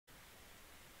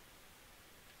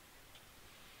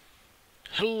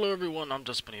Hello everyone, I'm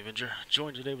Dustbunny Avenger,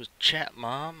 joined today with Chat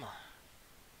Mom.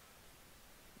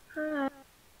 Hi.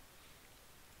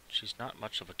 She's not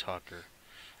much of a talker.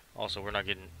 Also, we're not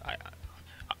getting...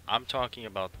 I'm talking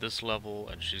about this level,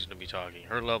 and she's going to be talking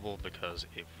her level, because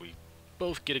if we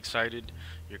both get excited,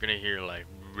 you're going to hear like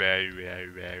rah, rah,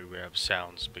 rah, rah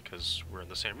sounds, because we're in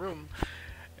the same room,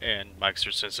 and mics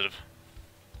are sensitive.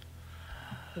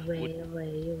 What...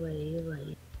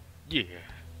 Wait. Yeah.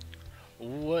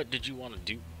 What did you want to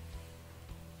do?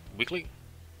 Weekly?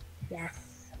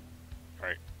 Yes.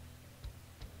 Alright.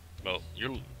 Well,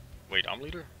 you're... Wait, I'm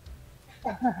leader?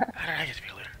 How did I get to be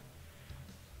a leader?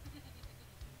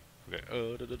 Okay,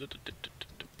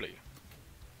 play.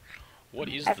 What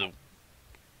is the...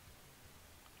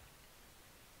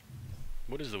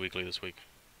 What is the weekly this week?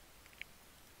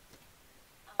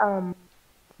 Um,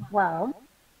 well,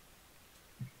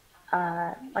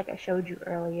 like I showed you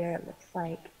earlier, it looks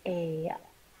like a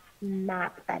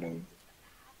map that is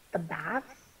the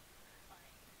baths,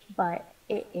 but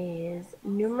it is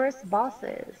numerous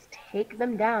bosses. Take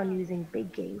them down using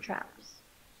big game traps.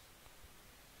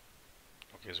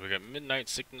 Okay, so we got Midnight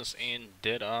Sickness and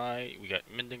Deadeye. We got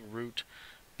Mending Root,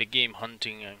 Big Game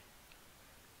Hunting,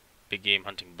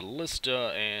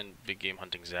 Ballista, and Big Game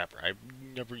Hunting Zapper. I've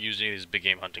never used any of these Big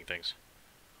Game Hunting things.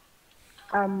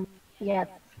 Yeah,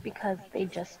 it's because they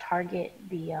just target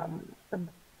the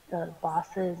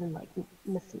bosses and like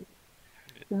missing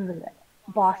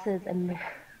bosses and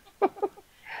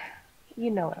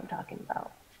you know what I'm talking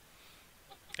about.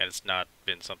 And it's not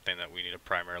been something that we need to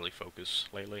primarily focus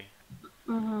lately.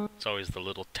 Mm-hmm. It's always the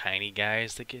little tiny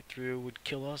guys that get through would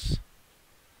kill us.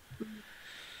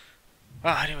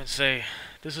 Ah, I didn't even say,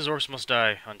 this is Orcs Must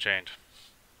Die, Unchained.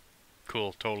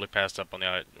 Cool, totally passed up on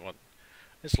the... Well,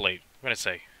 it's late. What did I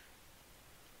say?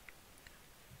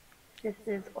 This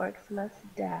is Orcs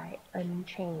Must Die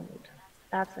Unchained.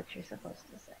 That's what you're supposed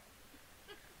to say.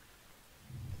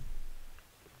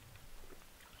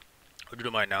 I'll do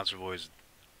my announcer voice.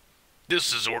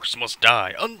 This is Orcs Must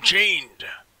Die, Unchained!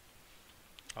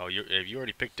 Oh, have you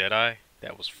already picked Deadeye?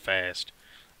 That was fast.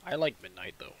 I like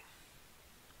Midnight, though.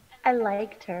 I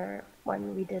liked her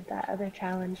when we did that other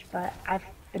challenge, but I've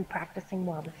been practicing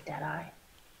more with Deadeye.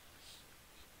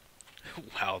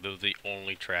 Wow, those are the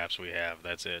only traps we have.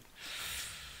 That's it.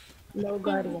 No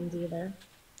Guardians either.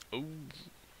 Ooh.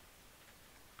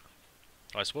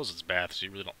 I suppose it's baths, so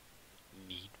you really don't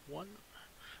need one?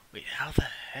 Wait, how the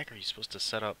heck are you supposed to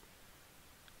set up...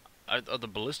 Are the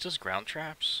ballistas ground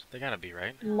traps? They gotta be,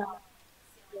 right? No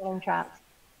ceiling traps.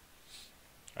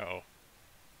 Uh oh.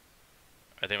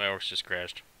 I think my orcs just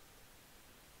crashed.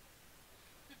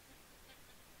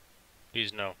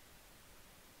 Please, no.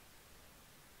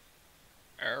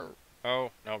 Err. Oh,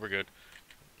 no, we're good.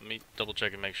 Let me double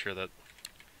check and make sure that...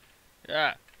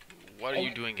 Yeah! What are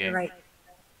you doing, You're game? right.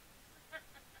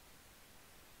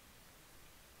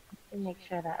 And make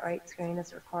sure that right screen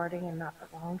is recording and not the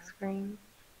wrong screen.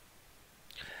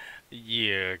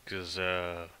 Yeah, because,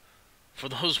 for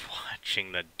those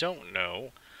watching that don't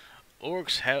know,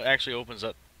 Orcs actually opens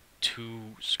up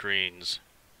 2 screens.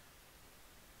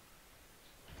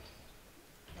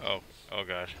 Oh, oh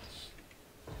gosh.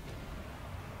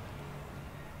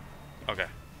 Okay.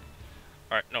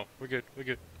 Alright, no, we're good, we're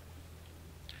good.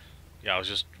 Yeah,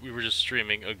 we were just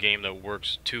streaming a game that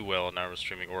works too well, and now we're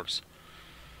streaming Orcs.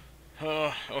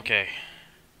 Okay.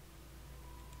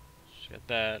 Just got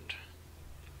that.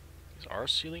 These are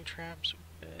ceiling traps?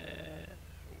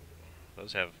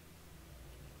 Those have...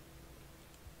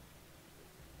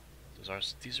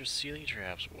 These are ceiling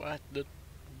traps. What the...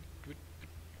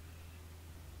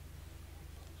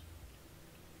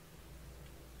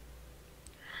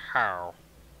 How?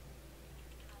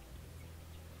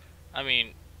 I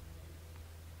mean...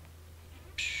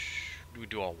 Do we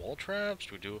do all wall traps?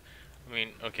 Do we do... I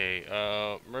mean,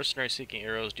 okay, mercenary seeking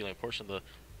arrows dealing a portion of the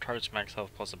target's max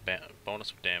health plus a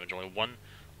bonus of damage. Only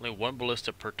one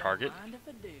ballista per target.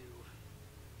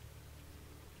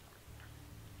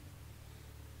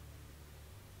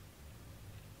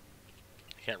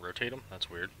 Can't rotate them? That's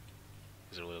weird.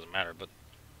 Because it really doesn't matter, but...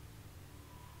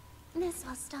 This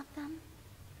will stop them.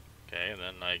 Okay, and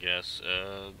then I guess,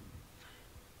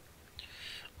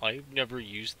 I've never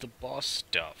used the boss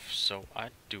stuff, so I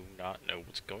do not know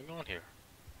what's going on here.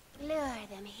 Lure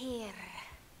them here.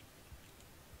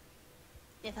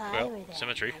 If I Well, were them,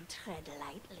 symmetry. I'd tread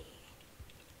lightly.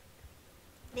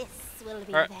 This will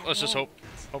be Alright, their let's just hope.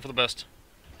 end. Hope for the best.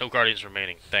 No guardians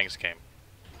remaining. Thanks, game.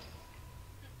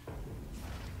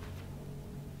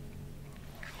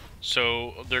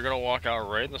 So, they're gonna walk out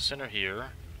right in the center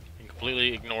here, and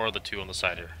completely ignore the 2 on the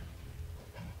side here.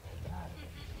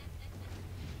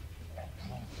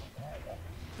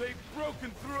 They've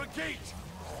broken through a gate!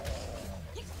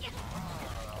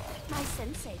 My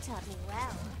sensei taught me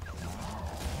well.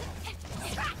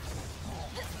 Trick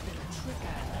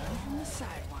I learned from the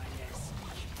Sidewinders.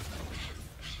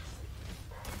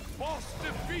 Boss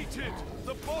defeated!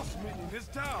 The boss minion is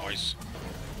down! Nice.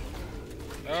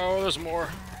 Oh, there's more.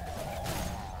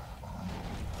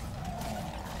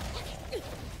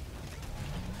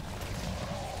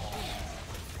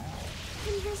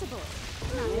 Invisible.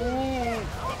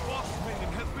 The boss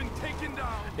minion has been taken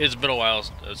down! It's been a while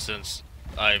since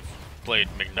I've played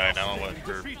Midnight. I don't know what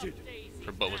Defeated.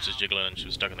 her butt was just jiggling and she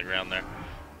was stuck in the ground there.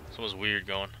 So it was weird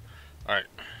going. Alright.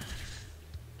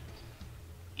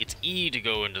 It's E to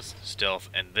go into stealth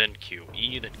and then Q.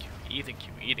 E then Q. E then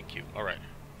Q. E then Q. Alright.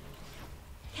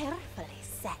 Carefully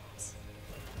set.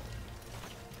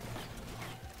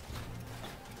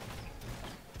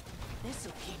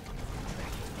 This'll keep them.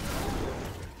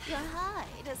 Your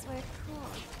hide is worth cool.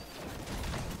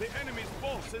 The enemy's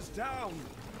boss is down!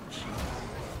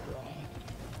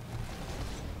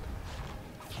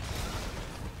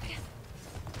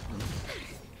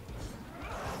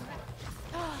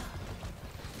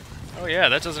 Oh yeah,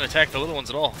 that doesn't attack the little ones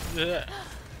at all. Yeah.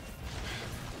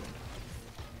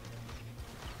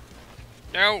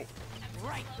 No!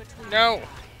 Right between No!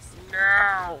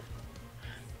 No!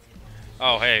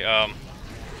 Oh, hey,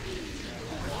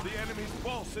 The enemy's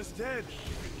boss is dead!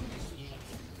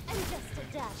 And just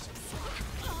a dash of salt.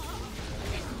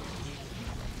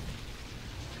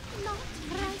 Not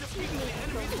right.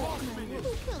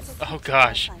 Oh,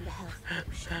 gosh. Find a health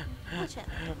potion. Whichever.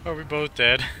 are we both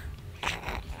dead?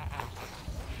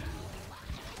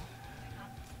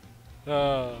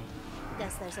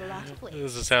 Guess there's a lot of ways.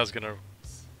 This is how it's gonna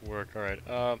work. Alright,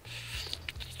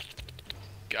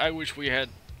 I wish we had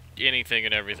anything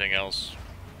and everything else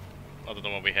other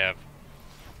than what we have.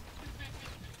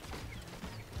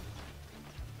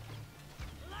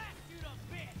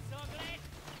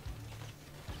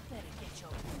 better get your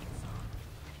boots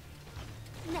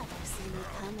on. Never see me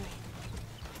coming.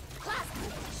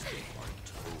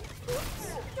 Oops,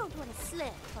 don't want to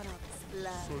slip on all this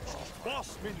blood.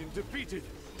 Boss minion defeated!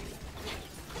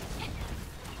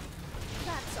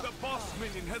 That's all. The boss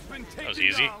minion has been taken was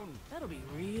easy. down! That'll be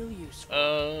real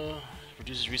useful.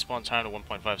 Reduces respawn time to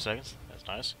 1.5 seconds. That's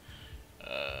nice.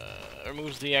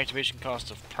 Removes the activation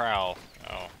cost of Prowl.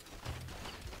 Oh.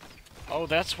 Oh,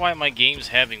 that's why my game's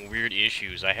having weird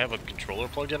issues. I have a controller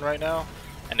plugged in right now,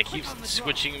 and it keeps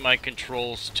switching my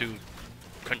controls to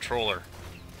controller.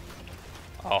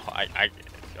 Oh,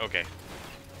 okay.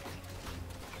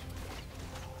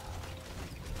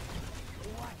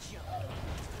 Watch your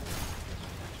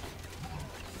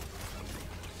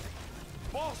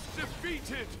Boss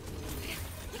defeated!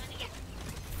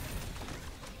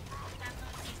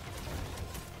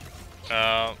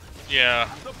 Yeah.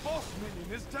 The boss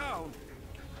minion is down!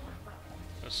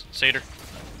 That's Satyr.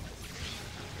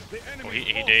 The enemy's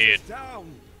he boss did. is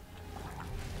down!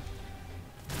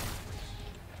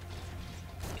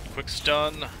 Quick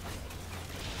stun.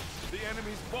 The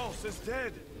enemy's boss is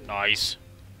dead! Nice.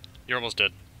 You're almost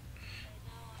dead.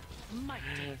 mighty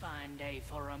fine day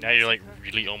for a Now you're like massacre.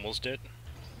 really almost dead.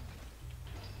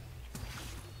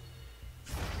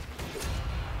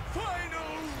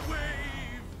 Final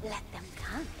wave! Let them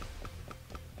come.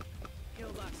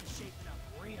 Killbox is shaping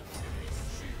up real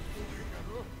nice.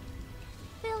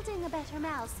 Building a better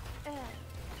mouse. Or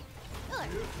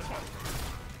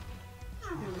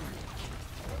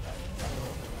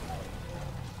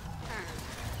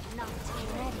not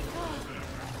ready.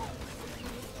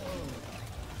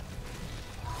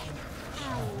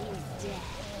 How dead.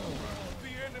 The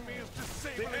enemy is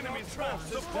disabled! The enemy's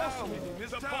boss is down!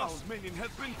 The boss minion has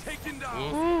been taken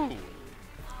down! Ooh.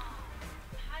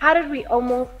 How did we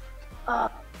almost?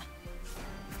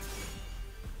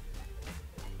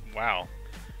 Wow.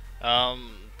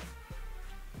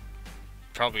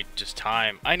 Probably just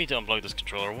time. I need to unplug this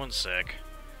controller. One sec.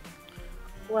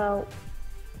 Well,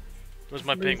 Where's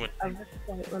my lose penguin? of the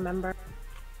point, remember?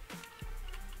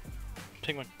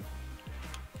 Penguin.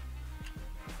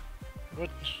 What?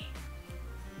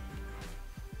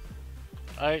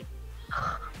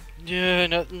 Yeah,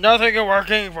 nothing is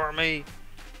working for me.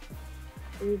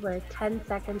 We were 10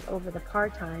 seconds over the par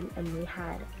time, and we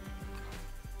had.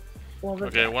 What was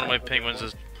Okay, it? one of my penguins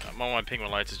is. One of my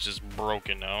penguin lights is just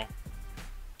broken now.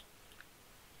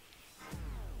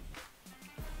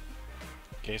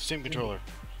 Okay, Steam controller.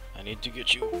 I need to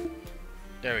get you.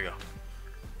 There we go.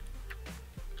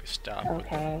 Stop. with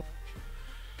Okay.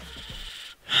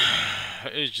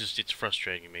 that. It's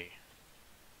frustrating me.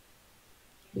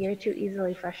 You're too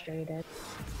easily frustrated.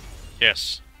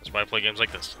 Yes, that's why I play games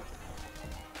like this.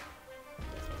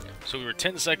 So we were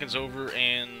 10 seconds over,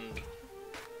 and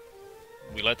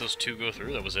we let those two go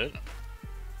through. That was it.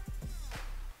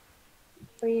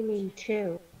 What do you mean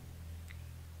 2?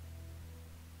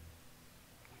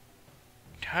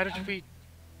 How did we...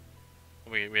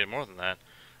 We had more than that.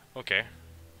 Okay.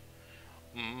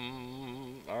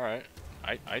 Alright.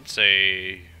 I'd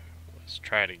say... Let's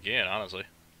try it again, honestly.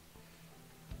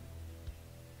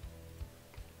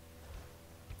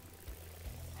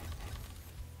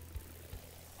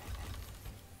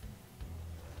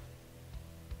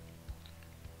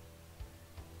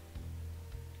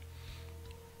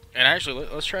 And actually,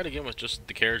 let's try it again with just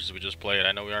the characters we just played.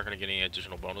 I know we aren't going to get any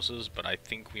additional bonuses, but I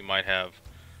think we might have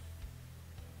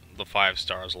the 5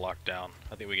 stars locked down.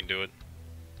 I think we can do it.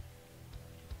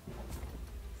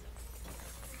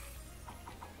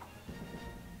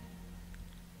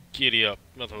 Giddy up.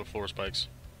 Nothing but floor spikes.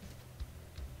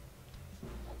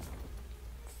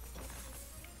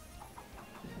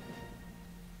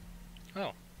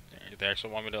 Oh. They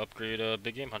actually want me to upgrade a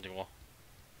big game hunting wall.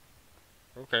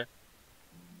 Okay.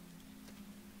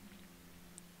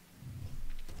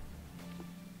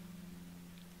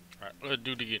 Alright, let's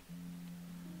do it again.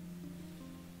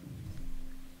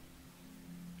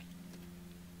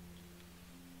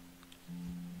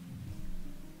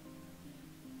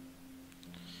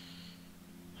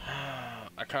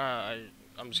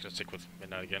 I'm just gonna stick with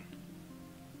midnight again.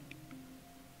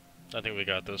 I think we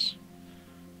got this.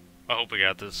 I hope we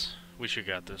got this. We should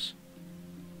got this.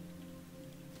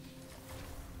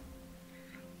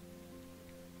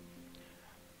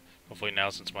 Hopefully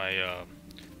now, since my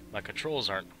my controls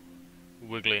aren't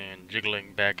wiggling and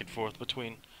jiggling back and forth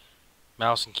between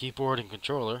mouse and keyboard and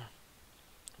controller.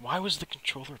 Why was the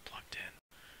controller plugged in?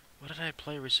 What did I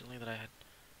play recently that I had?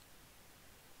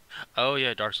 Oh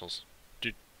yeah, Dark Souls.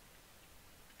 Dude.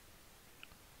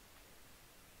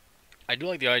 I do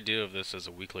like the idea of this as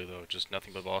a weekly though, just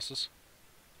nothing but bosses.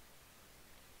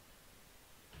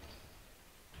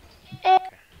 Okay.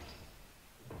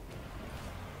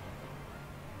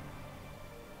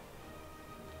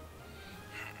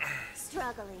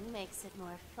 Struggling makes it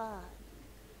more fun.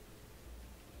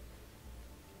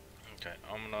 Okay,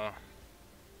 I'm gonna...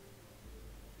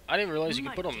 I didn't realize you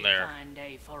could put them there. Fine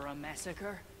day for a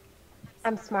massacre.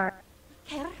 I'm smart.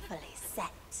 Carefully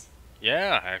set.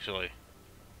 Yeah, actually.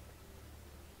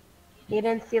 You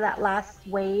didn't see that last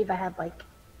wave? I had like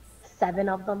 7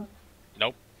 of them.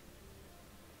 Nope.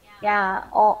 Yeah,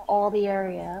 all the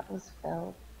area was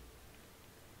filled.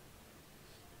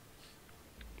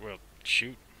 Well,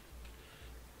 shoot.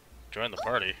 Join the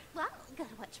party. Wow,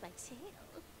 gotta watch my tail.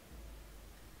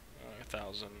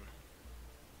 1,000.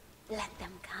 Let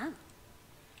them come.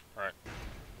 Alright,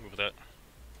 move that.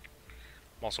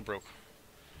 I'm also broke.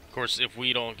 Of course, if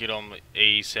we don't get them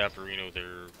ASAP or,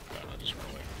 they're gonna just run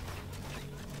away.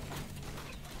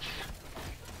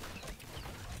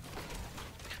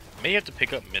 May have to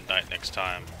pick up Midnight next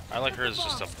time. I like her as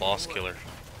just a boss killer.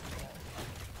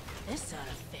 This ought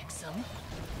to fix them.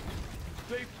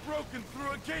 They've broken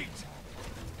through a gate!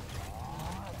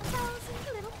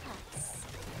 1,000 little cuts.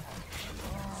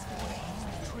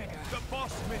 Trigger. The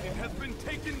boss minion has been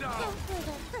taken down!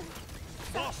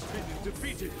 Boss minion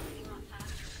defeated!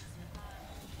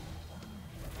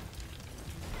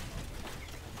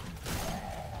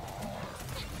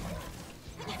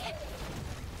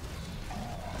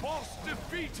 Boss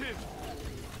defeated!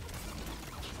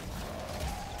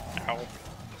 Ow.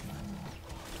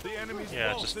 The enemy's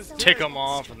Yeah, boss is just dead. tick them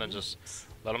off and then just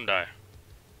let them die.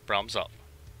 Problems up.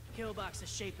 Killbox is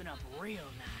shaping up real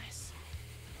nice.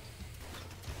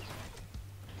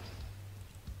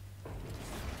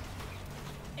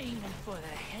 Aiming for the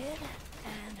head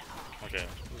and heart. Okay,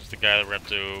 this is the guy that we have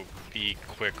to be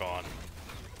quick on.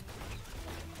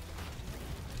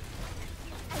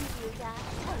 And you guys.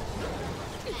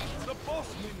 The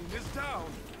boss minion is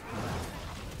down!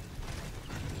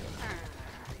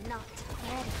 Not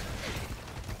ready.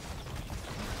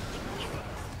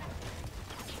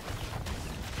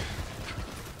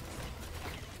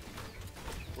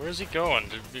 Where is he going?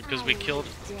 Because we killed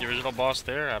the original boss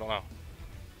there? I don't know.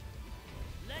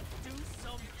 Let's do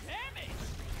some damage.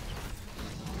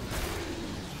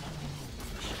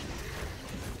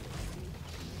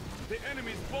 The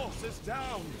enemy's boss is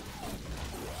down!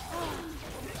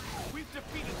 We've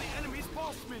defeated the enemy's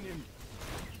boss minion!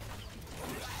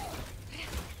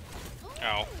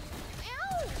 Ow.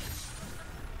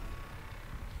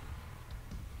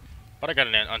 But I got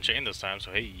an Unchained this time,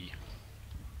 so hey.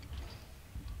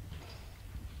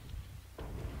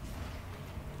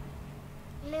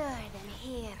 Lure them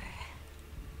here.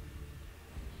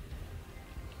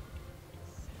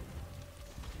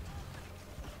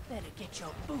 Better better get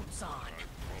your boots on.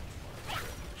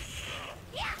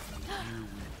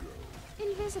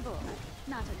 Invisible,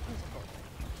 not unhittable.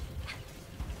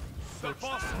 The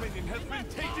boss minion has been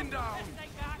taken down.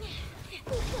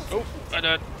 Oh, I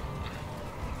died.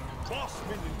 Boss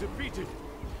minion defeated.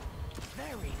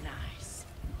 Very nice.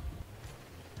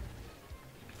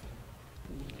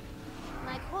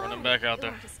 Like Running back out you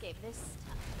there. won't escape this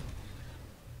stuff.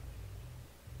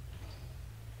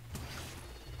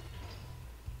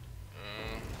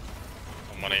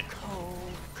 No money.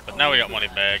 Cold, But now we got money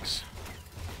bags.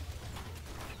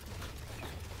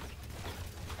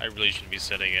 I really shouldn't be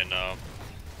sitting in that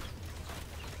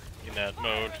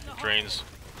mode. It drains.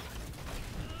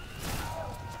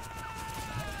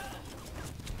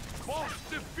 Boss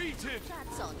defeated.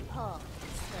 That's on pause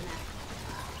for now.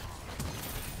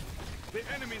 The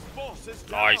enemy's boss is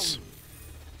down. Nice.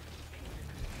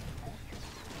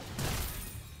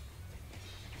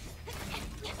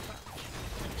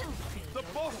 The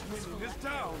boss minion is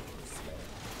down.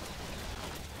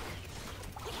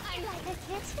 I like a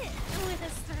kitten with a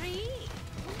string.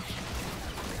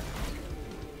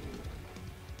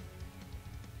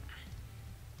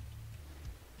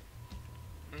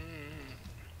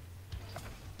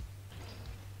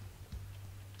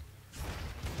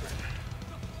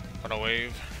 On a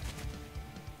wave.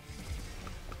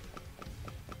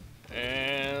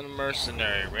 And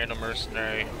mercenary. Random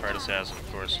mercenary. Pride assassin,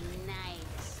 of course. The night.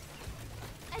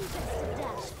 And just a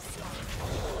dash of slack.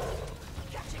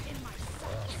 Catch it in my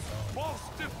sight. Boss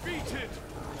defeated.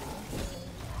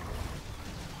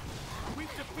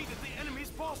 We've defeated the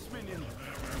enemy's boss minion.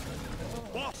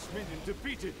 Boss minion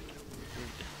defeated.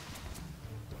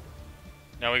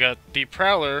 Now we got the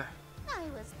Prowler. I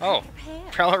was Oh,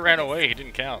 prepared. Prowler ran away. He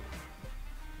didn't count.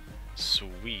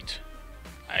 Sweet.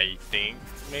 I think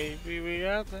maybe we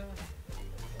got that.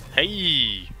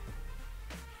 Hey!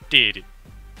 Did it.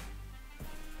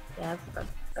 Yeah, that's the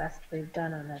best we've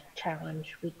done on a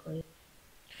challenge weekly.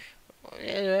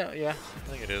 Yeah, I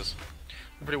think it is.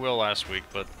 Pretty well last week,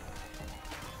 but...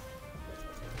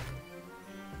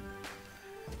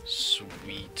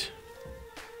 Sweet.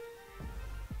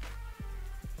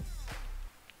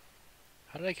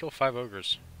 How did I kill 5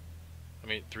 ogres? I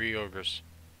mean, 3 ogres.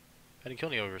 I didn't kill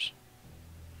any ogres.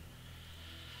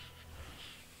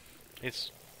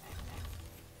 It's...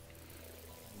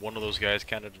 One of those guys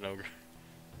counted an ogre.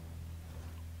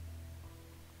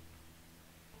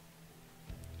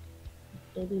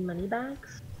 Maybe money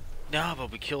bags? No,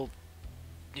 but we killed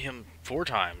him 4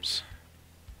 times.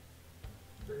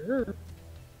 Ooh.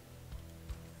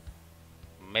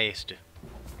 Maced.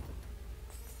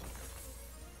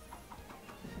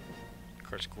 Of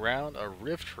course, ground a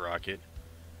rift rocket.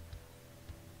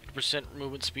 50%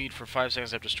 movement speed for 5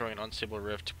 seconds after destroying an unstable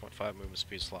rift. 2.5 movement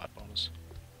speed slot bonus.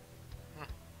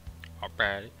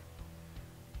 Alrighty.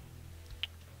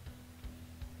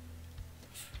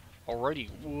 Alrighty,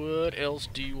 what else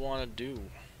do you want to do?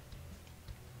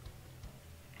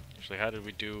 Actually, how did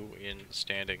we do in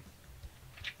standing?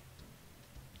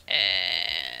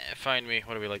 Find me.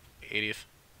 What are we, like 80th?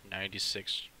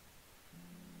 96.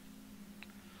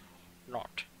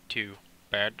 Not too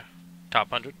bad.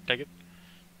 Top 100, take it.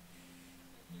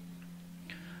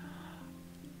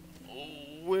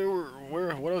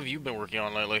 What have you been working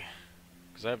on lately?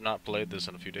 Because I have not played this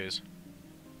in a few days.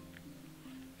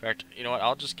 In fact, you know what?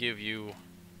 I'll just give you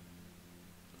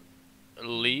a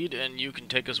lead, and you can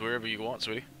take us wherever you want,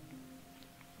 sweetie.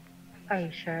 Are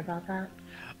you sure about that?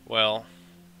 Well,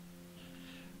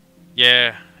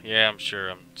 yeah, I'm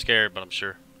sure. I'm scared, but I'm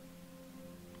sure.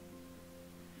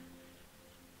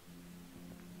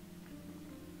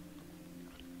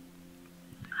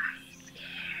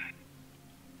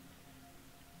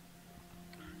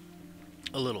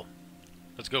 A little.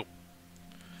 Let's go.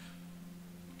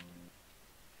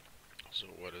 So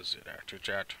what is it after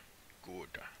chat?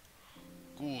 Good.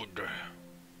 Good.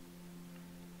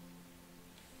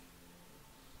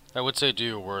 I would say do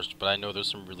your worst, but I know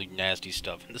there's some really nasty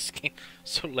stuff in this game,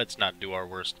 so let's not do our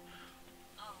worst.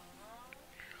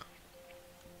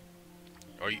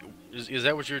 Are you? Is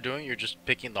that what you're doing? You're just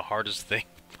picking the hardest thing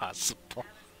possible.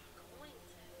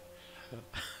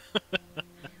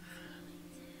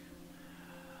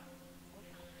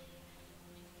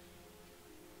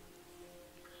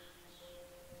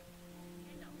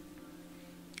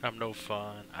 I'm no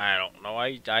fun. I don't know.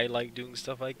 I like doing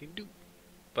stuff I can do.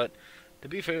 But to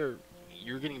be fair,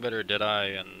 you're getting better at Deadeye,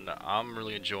 and I'm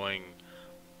really enjoying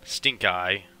Stink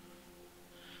Eye.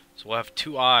 So we'll have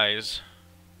 2 eyes.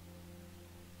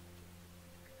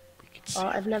 We can see. Well,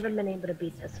 I've never been able to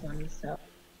beat this one, so...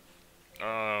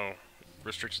 Oh,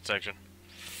 restricted section.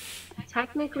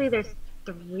 Technically, there's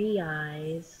 3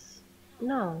 eyes.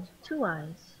 No, 2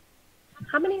 eyes.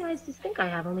 How many eyes do you think I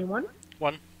have? Only one?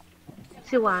 One.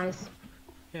 2 eyes.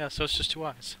 Yeah, so it's just 2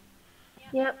 eyes.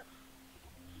 Yep.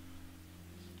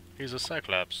 He's a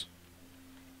Cyclops.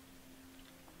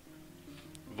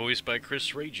 Voiced by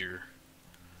Chris Rager,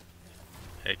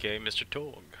 aka Mr.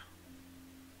 Tog.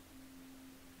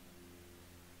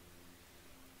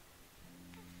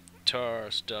 Tar,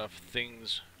 stuff,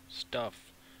 things,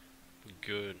 stuff.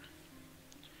 Good.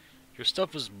 Your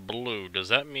stuff is blue. Does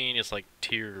that mean it's like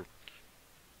tier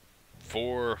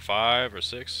 4 or 5 or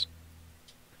 6?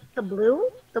 The blue?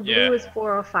 The blue Yeah. is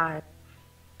 4 or 5.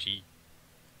 Gee.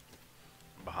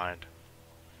 I'm behind.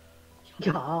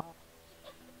 Yeah.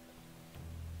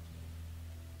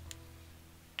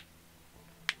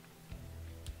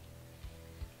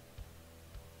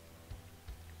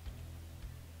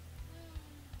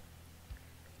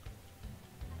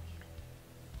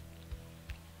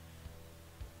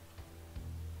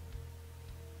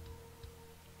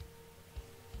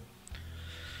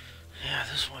 Yeah,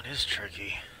 this one is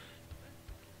tricky.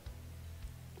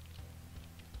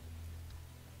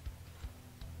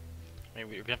 Maybe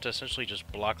we're gonna have to essentially just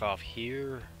block off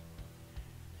here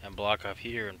and block off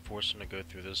here and force them to go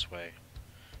through this way.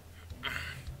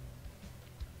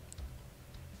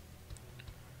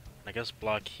 I guess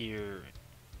block here.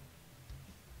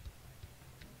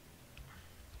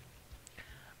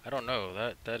 I don't know.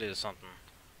 That is something.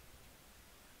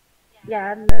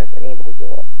 Yeah, I've never been able to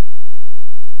do it.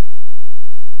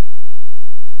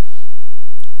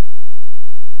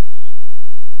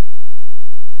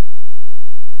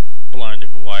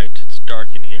 Blinding white. It's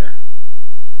dark in here.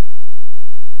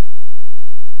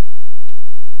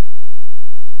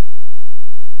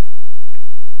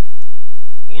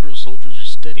 Order soldiers are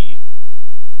steady.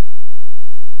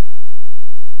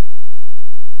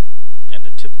 And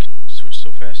the tip can switch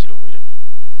so fast you don't read it.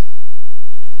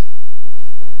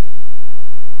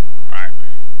 Alright.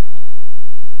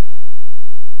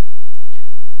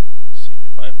 Let's see,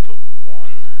 if I put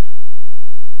one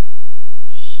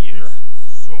here,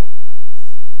 So nice.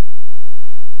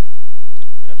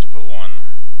 I'd have to put one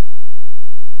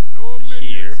No here.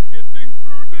 minions getting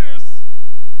through this.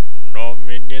 No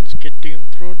minions getting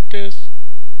through this.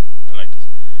 I like this.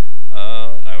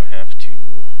 I would have to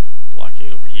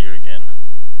blockade over here again.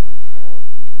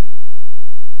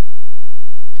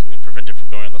 And prevent it from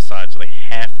going on the side, so they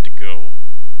have to go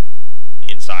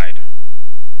inside.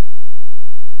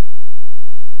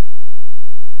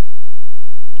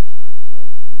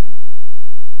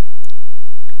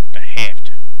 They have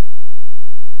to.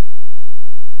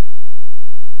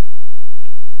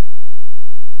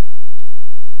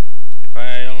 If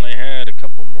I only had a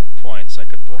couple more points, I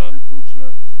could put a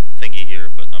thingy here,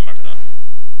 but I'm not gonna.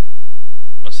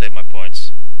 I'm gonna save my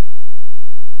points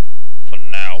for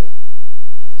now.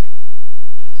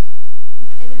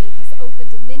 An enemy has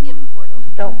opened a minion portal.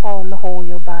 Don't fall in the hole,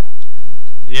 you'll die.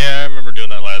 Yeah, I remember doing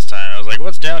that last time. I was like,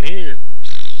 what's down here?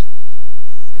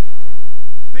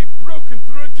 They've broken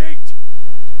through a gate.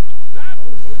 That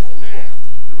there.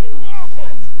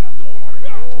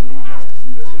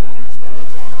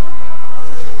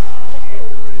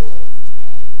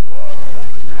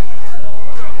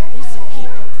 This'll keep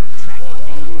them from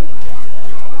tracking me.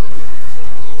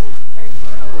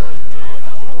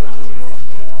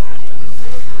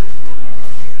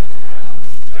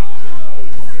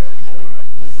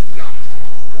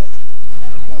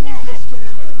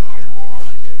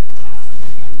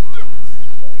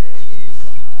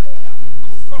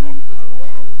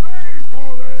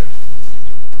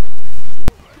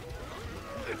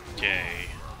 Okay.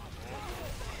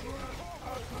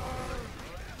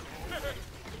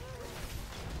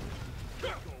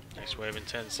 Next wave in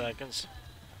 10 seconds.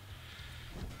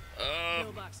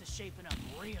 Pillbox is shaping up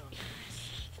real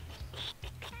nice.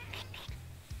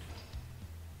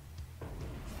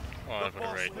 Oh, I The put it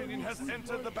boss right. minion has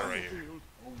entered the Right here. battlefield.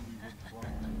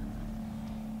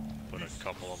 Put a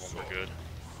couple of them, we're good.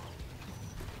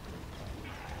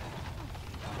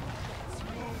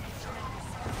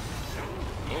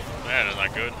 Oh, that is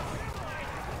not good.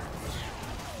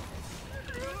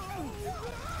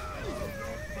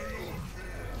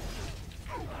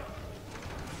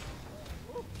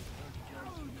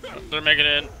 Oh, they're making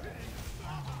it in.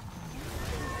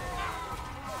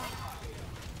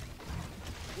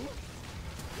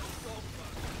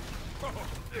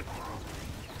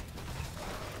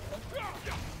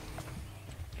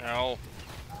 Ow.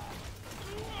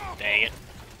 Dang it.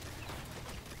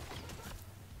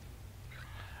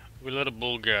 We let a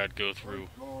bull guard go through.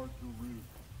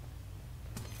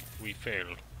 We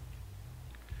failed.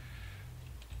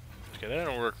 Okay, that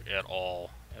didn't work at all.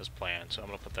 as planned. So I'm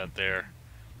gonna put that there.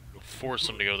 Force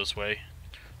them to go this way.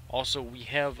 Also, we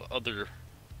have other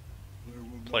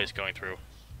plays going through.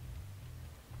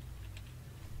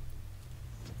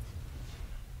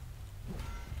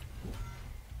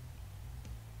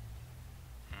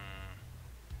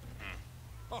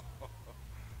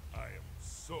 I am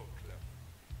so clever.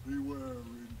 Beware,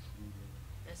 intruder.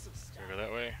 This'll stop. Gonna go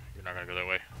that way? You're not gonna go that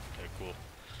way. Okay, cool. Don't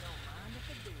mind if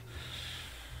I do.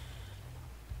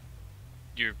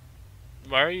 You're.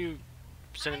 Why are you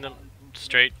sending them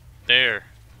straight there?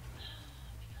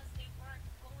 Because they weren't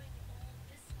going all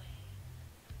this way.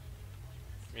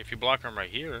 I mean, if you block them right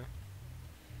here.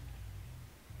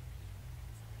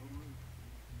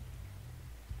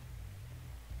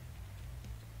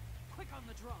 Quick on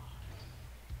the draw.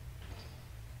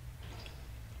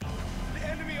 The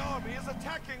enemy army is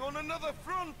attacking on another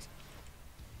front.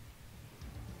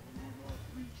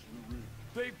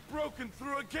 They've broken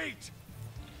through a gate.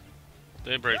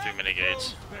 They break through many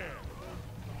gates.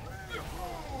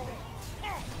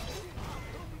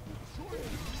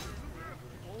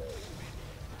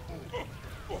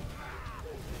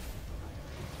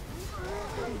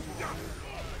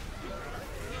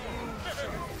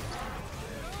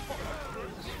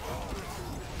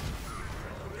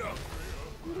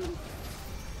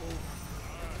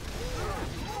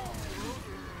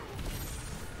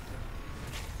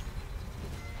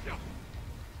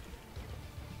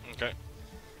 Okay.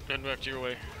 Head back to your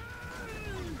way.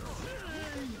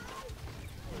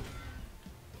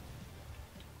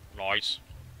 Nice.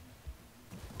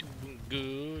 Doing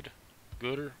good.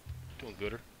 Gooder. Doing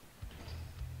gooder.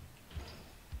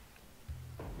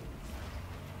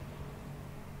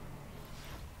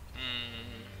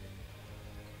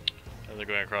 They're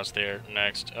going across there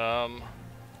next. Oh,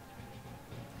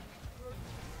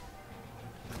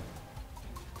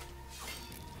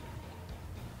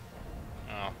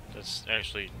 that's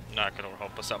actually not going to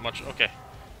help us that much. Okay.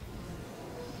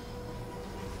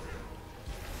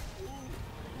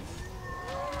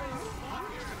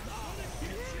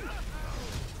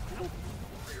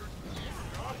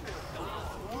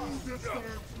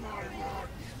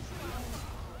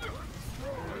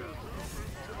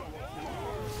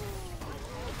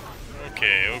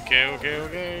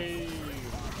 Okay.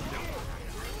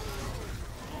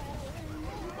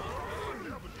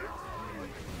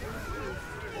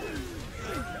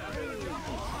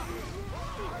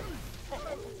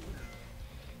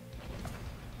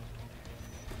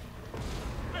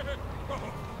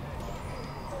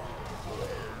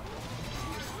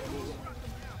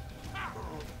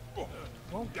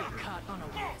 Won't get caught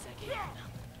unawares again.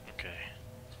 Okay.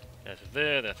 That's it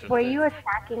there, that's it Were there. you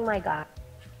attacking my guy?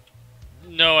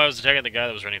 No, I was attacking the guy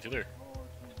that was running through there.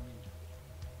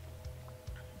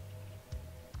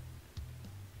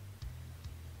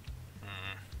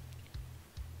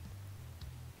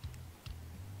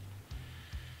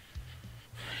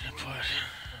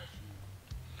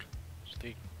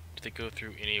 But they go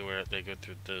through anywhere. They go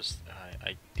through this.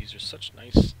 These are such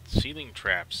nice ceiling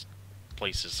traps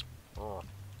places. Ugh.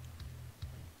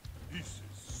 This is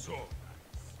so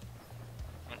nice.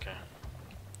 Okay.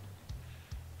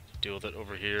 Deal with it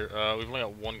over here. We've only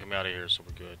got one coming out of here, so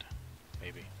we're good.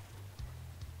 Maybe.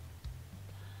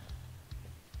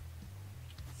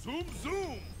 Zoom,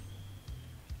 zoom.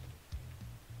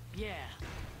 Yeah,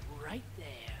 right there.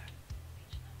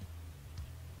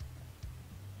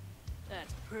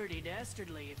 That's pretty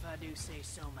dastardly, if I do say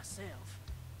so myself.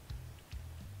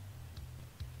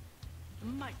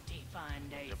 Mighty fine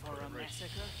day Yep, for put a it right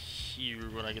massacre. here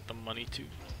when I get the money too.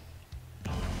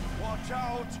 Watch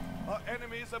out! Our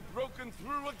enemies have broken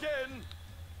through again.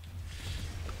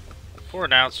 Poor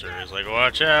announcer is like,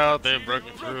 watch out, they've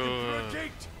broken Broken through a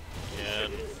gate.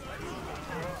 again.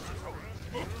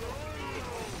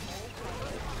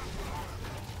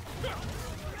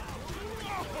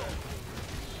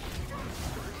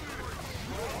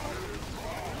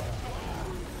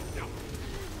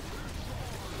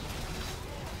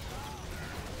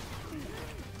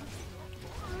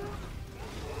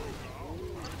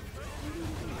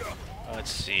 Let's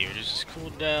see, reduce his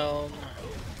cooldown.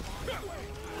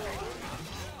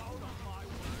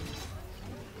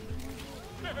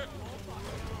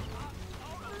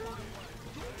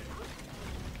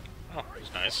 Oh,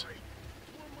 he's nice.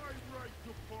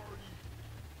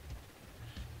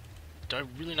 Do I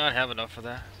really not have enough for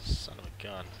that? Son of a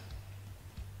gun.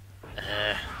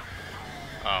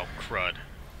 Oh, crud.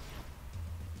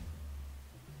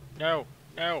 No,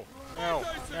 no, no,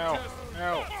 no,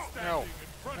 no, no,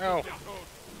 no,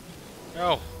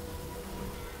 no.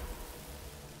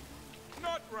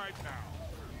 Not right now.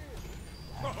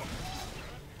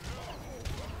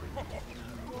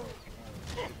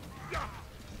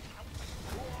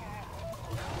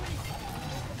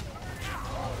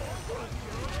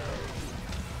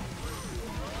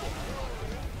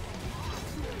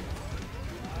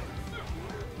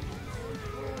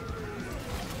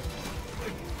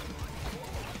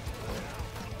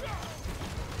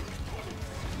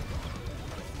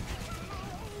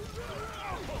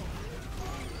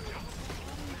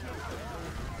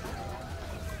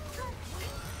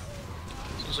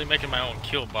 Usually making my own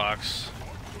kill box.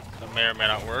 That may or may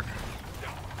not work.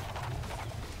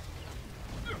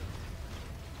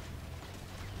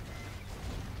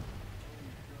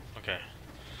 Okay.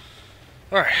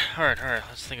 Alright.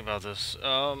 Let's think about this.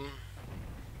 If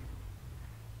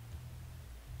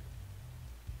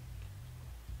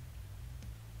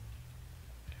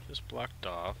this blocked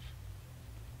off.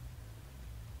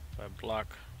 If I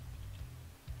block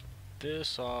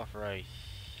this off right.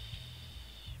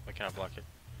 Why can't I block it?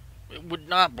 It would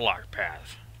not block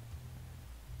path.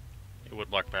 It would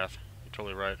block path. You're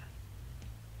totally right.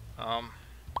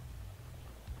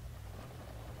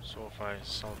 So if I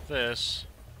sell this,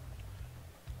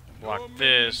 block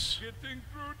this,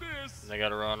 and I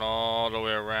gotta run all the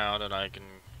way around, and I can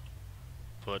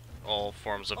put all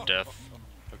forms of death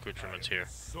accoutrements here.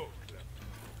 So clever.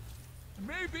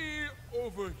 Maybe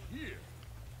over here.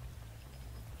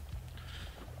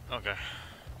 Okay.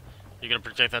 You gonna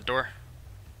protect that door?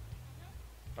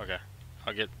 Okay.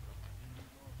 I'll get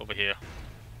over here.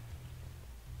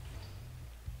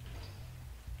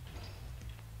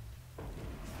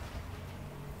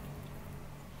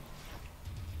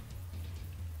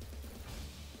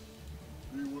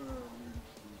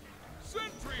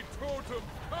 Sentry totem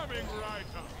coming right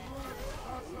up.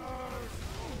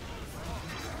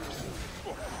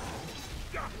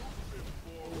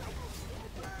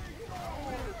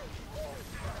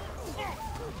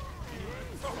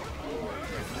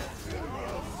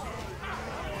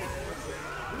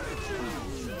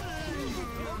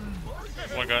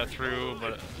 One got through,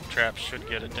 but traps should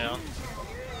get it down.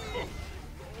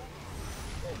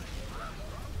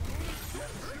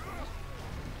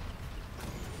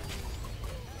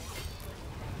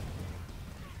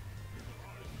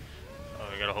 Oh,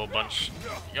 we got a whole bunch.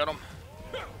 You got him?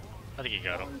 I think you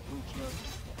got him.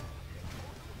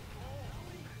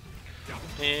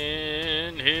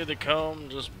 And here they come,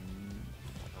 just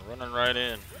running right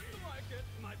in.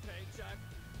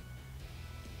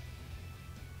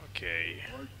 Okay.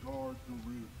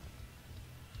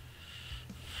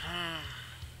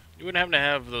 You wouldn't happen to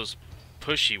have those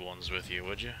pushy ones with you,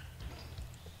 would you?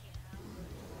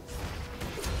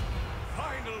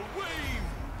 Final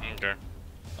wave. Okay.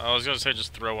 I was gonna say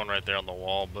just throw one right there on the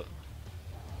wall, but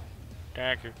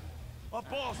thank you. A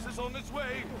boss is on his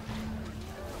way.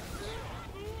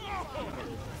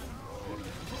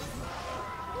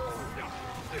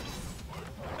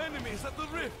 Enemies at the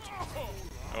rift.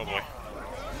 Oh boy.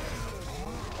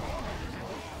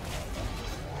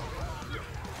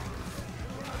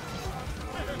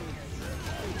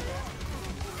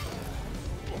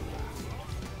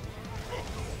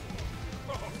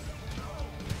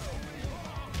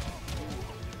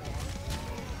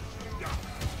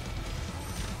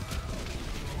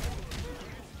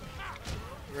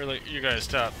 Really, you guys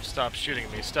stop shooting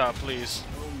me. Stop, please.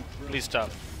 Please stop.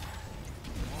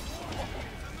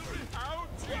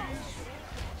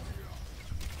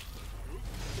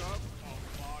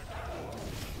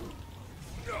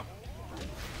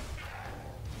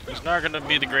 It's not gonna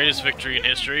be the greatest victory in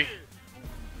history,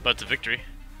 but it's a victory.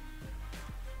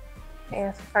 Yeah,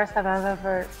 it's the first time I've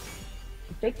ever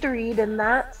victoried in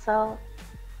that, so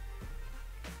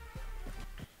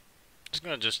It's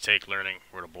gonna just take learning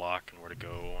where to block and where to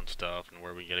go and stuff, and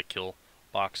where we get a kill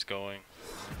box going.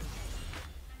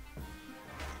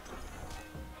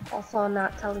 also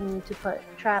not telling you to put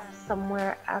traps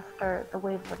somewhere after the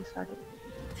wave already started.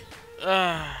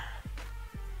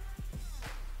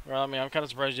 Well, I mean, I'm kind of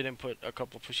surprised you didn't put a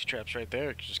couple pushy traps right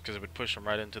there, just because it would push them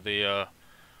right into the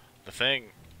thing.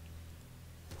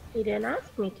 He didn't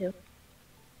ask me to.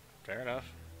 Fair enough.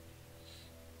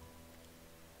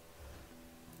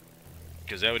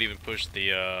 Because that would even push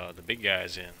the big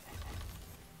guys in.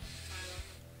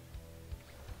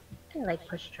 I like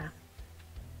push trap.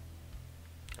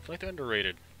 I feel like they're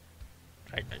underrated.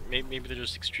 Maybe they're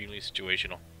just extremely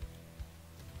situational.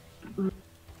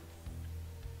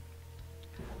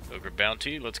 Ogre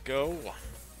bounty, let's go.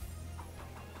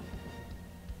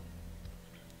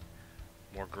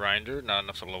 More grinder, not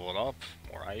enough to level it up.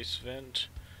 More ice vent.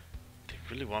 They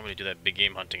really want me to do that big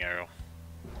game hunting arrow.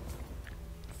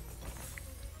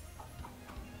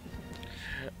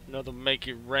 Another make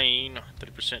it rain.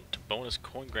 30% bonus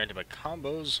coin granted by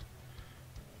combos.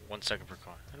 1 second per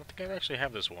coin. I don't think I actually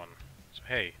have this one. So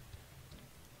hey.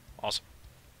 Awesome.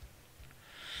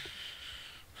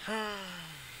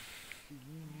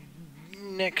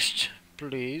 Next,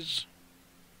 please.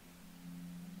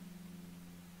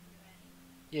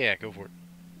 Yeah, go for it.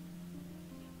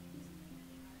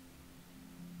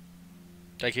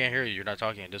 I can't hear you. You're not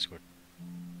talking in Discord.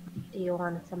 Do you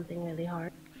want something really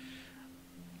hard?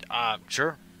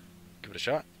 Sure. Give it a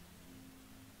shot.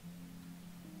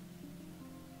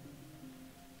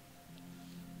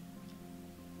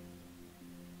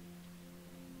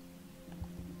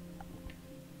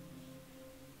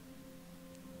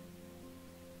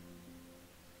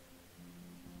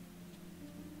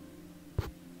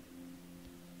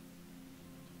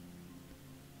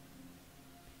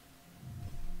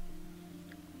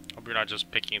 Hope you're not just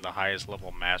picking the highest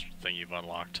level master thing you've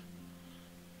unlocked.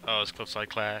 Oh, it's Cliffside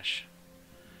Clash.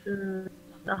 The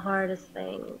hardest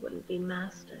thing wouldn't be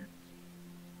master.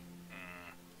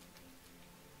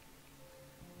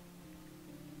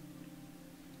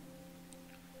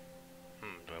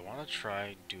 Do I want to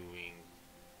try doing...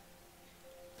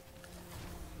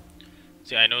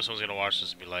 See, I know someone's gonna watch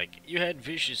this and be like, you had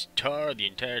Vicious Tar the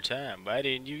entire time, why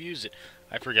didn't you use it?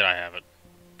 I forget I have it.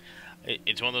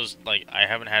 It's one of those, like, I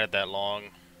haven't had it that long.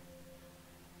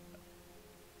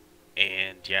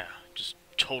 And, yeah, just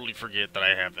totally forget that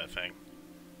I have that thing.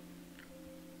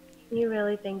 You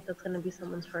really think that's going to be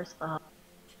someone's first thought?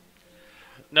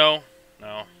 No,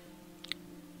 no.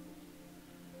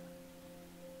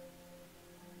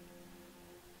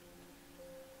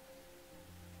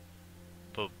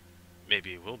 But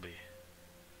maybe it will be.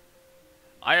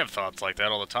 I have thoughts like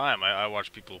that all the time. I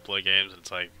watch people play games and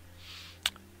it's like...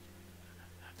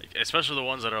 Especially the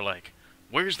ones that are like,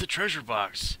 where's the treasure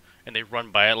box? And they run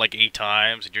by it like 8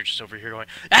 times and you're just over here going,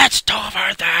 it's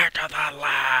over there to the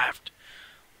left!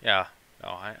 Yeah, no,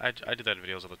 I do that in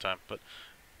videos all the time, but...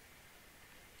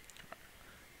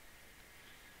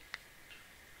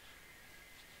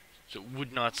 So it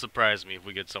would not surprise me if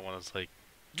we get someone that's like,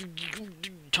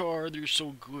 Tar, they're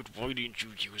so good, why didn't you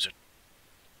use it?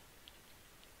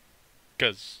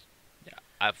 Because, yeah,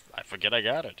 I forget I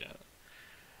got it, yeah.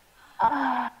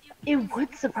 It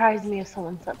would surprise me if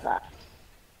someone said that.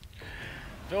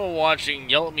 If anyone watching,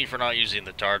 yell at me for not using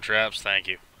the tar traps, thank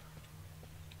you.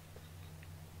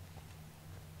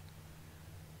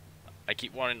 I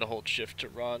keep wanting to hold shift to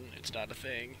run, it's not a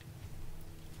thing.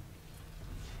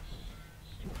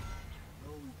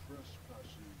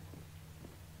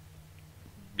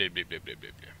 Blah, blah, blah, blah,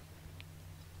 blah, blah.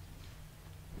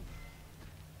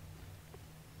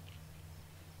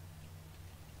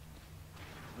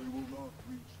 They will not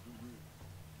reach the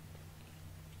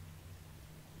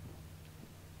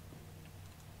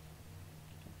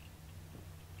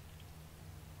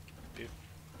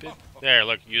rim. There,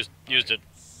 look, used it.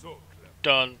 So clever.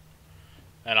 Done.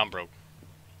 And I'm broke.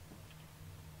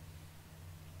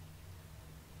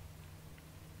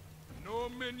 No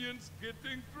minions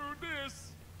getting through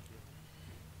this.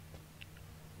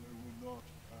 They will not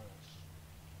pass.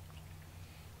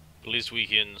 At least we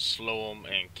can slow them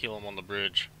and kill them on the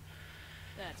bridge.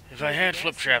 That's If I had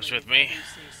flip traps with me. I do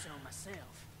say so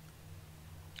myself.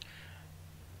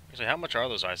 Actually, how much are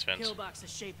those ice fins? Killbox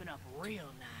is shaping up real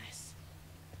nice.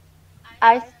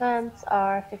 Ice vents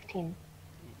are 15.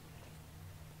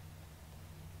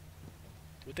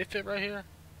 Would they fit right here?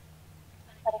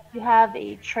 But if you have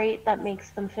a trait that makes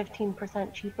them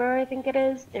 15% cheaper, I think it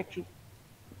is, they're cheap.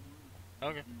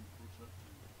 Okay.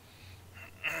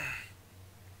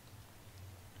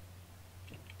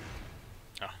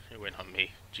 Oh, you're waiting on me.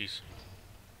 Jeez.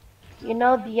 You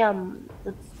know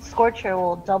the Scorcher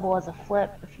will double as a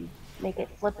flip if you make it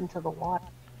flip into the water.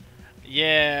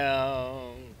 Yeah,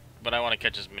 but I want to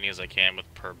catch as many as I can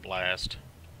with per blast.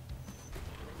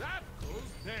 That goes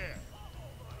there.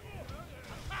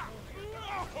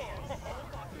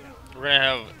 We're gonna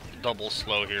have double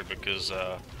slow here because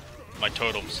my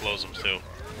totem slows them too.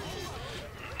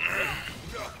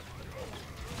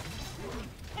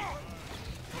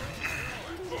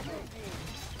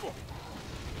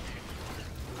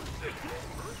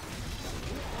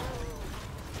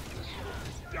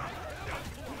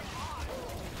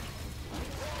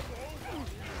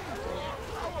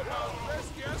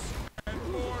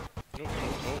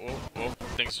 Oh,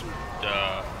 things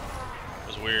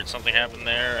was weird. Something happened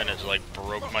there and it like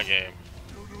broke my game.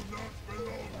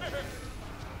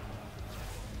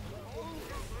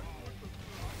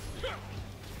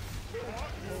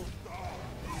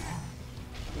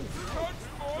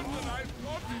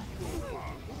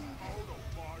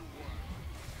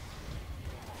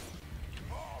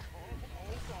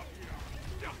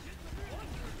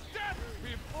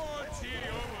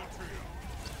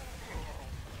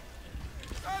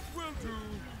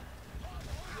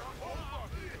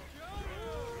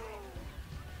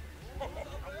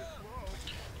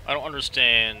 I don't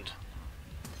understand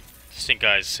Stink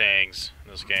Eye's sayings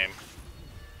in this game.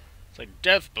 It's like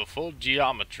death before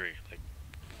geometry. Like,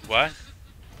 what?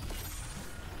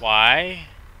 Why?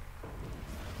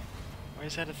 Why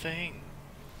is that a thing?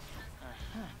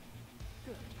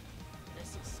 Good.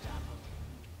 This'll stop them.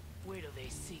 Wait till they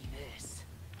see this.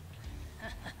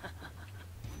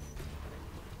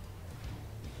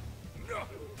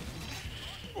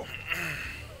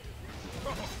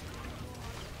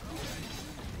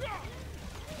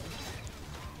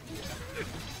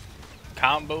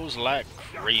 Combos like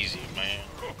crazy, man.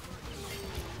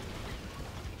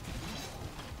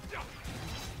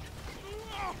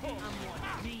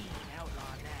 one mean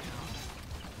outlaw now.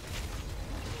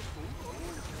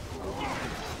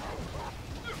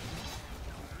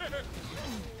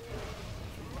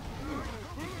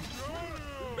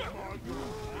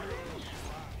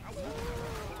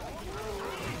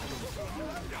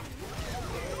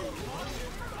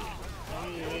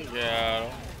 Yeah,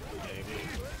 maybe.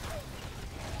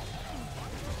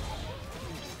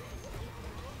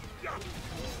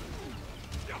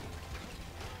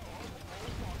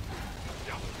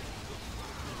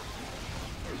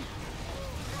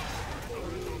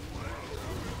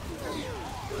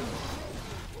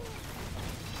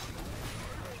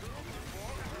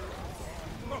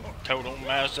 Total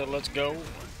Master, let's go.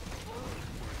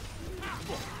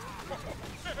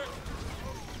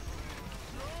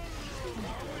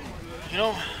 You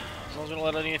know, as long as we don't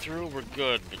let any through, we're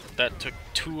good. But that took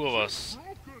 2 of us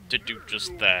to do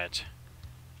just that.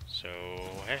 So,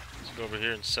 hey, let's go over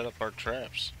here and set up our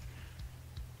traps.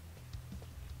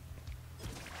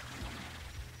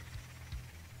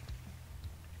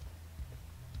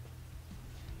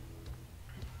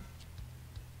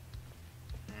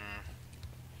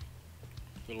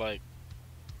 Feel like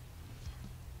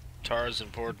Tar's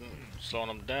important, slowing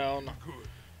them down.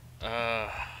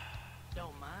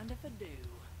 Don't mind if I do.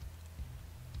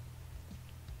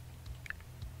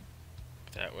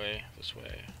 That way, this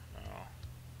way. No.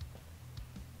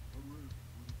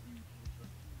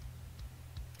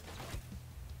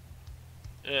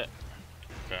 Yeah.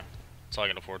 Okay. That's all I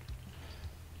can afford.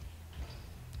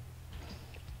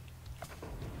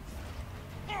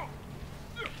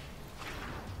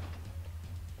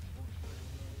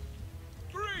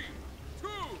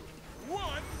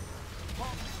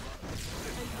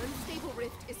 An unstable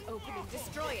rift is opening.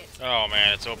 Destroy it. Oh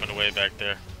man, it's opened way back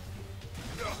there.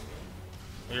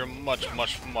 You're much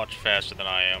faster than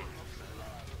I am.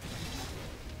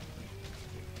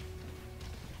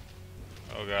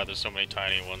 Oh god, there's so many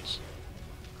tiny ones.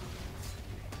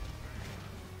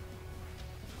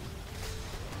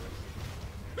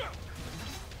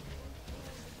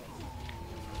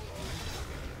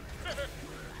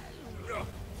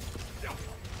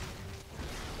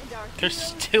 There's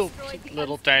still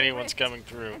little tiny ones coming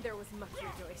through. And there was much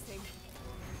rejoicing.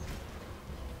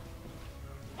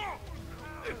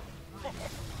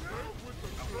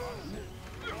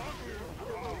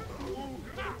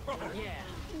 Yeah.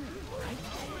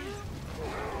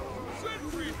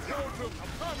 Sentry totem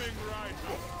coming right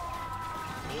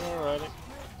You alrighty?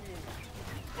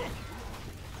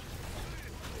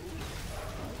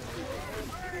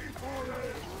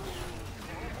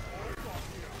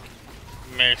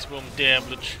 Maximum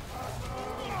damage.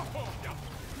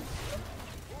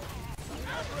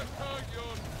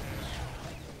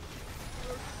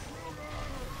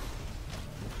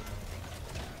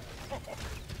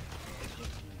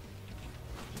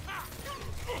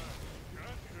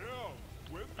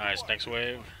 Nice, next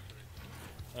wave.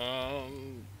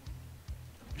 Boop,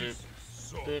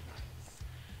 boop.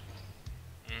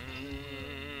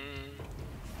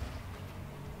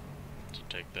 So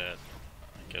take that.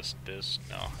 I guess this.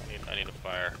 No, I need a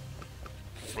fire.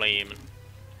 Flame.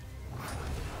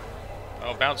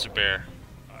 Oh, bouncer bear.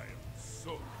 I am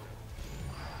so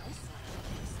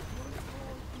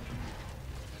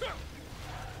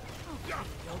Your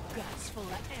guts full of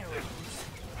arrows.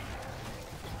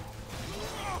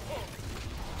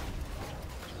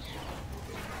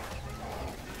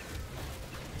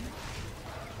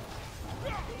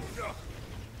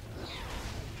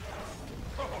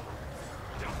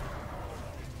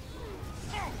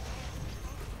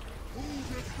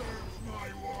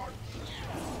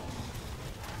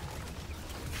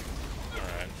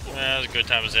 Alright. Yeah, it was a good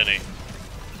time as any.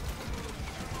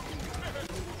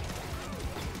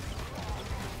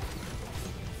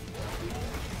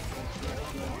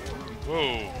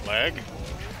 Whoa, lag.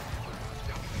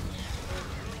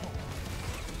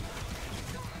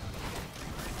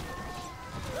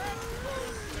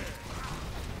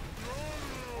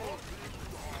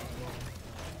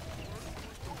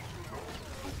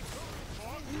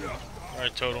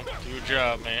 Alright, Total. Do your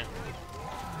job, man.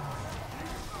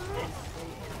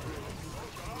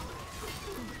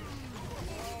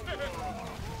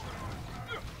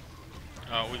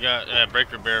 We got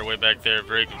Breaker Bear way back there,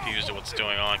 very confused at what's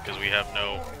going on because we have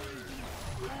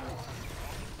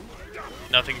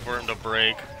nothing for him to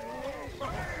break.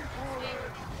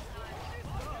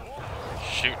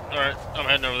 Shoot! All right, I'm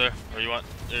heading over there. Or you want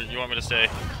me to stay?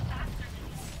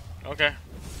 Okay.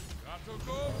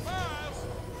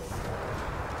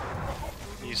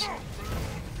 He's.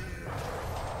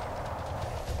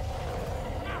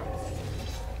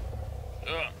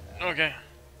 Okay.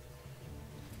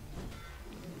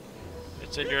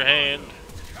 It's in your hand.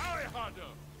 Try harder.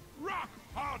 Rock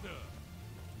harder.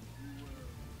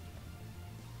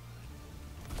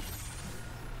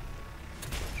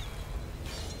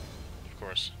 Of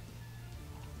course.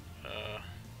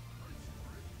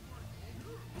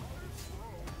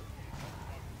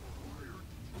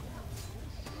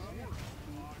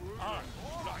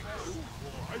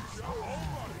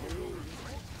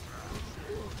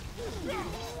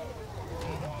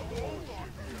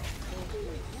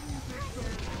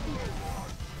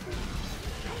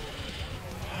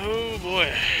 Oh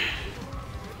boy.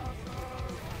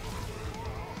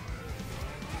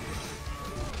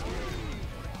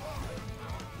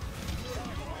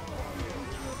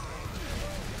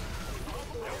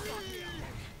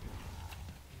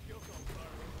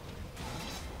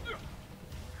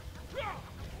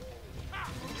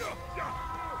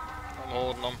 I'm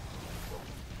holding them.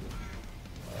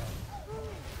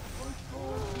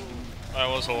 I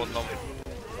was holding them.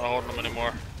 I'm not holding them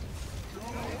anymore.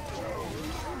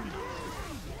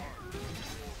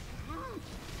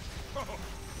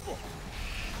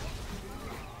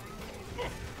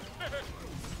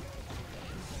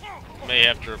 May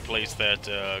have to replace that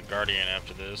Guardian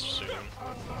after this soon.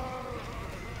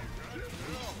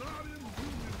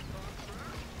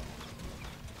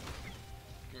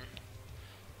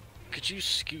 Could you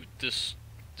scoot this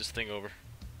thing over?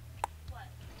 What?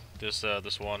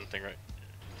 This one thing, right?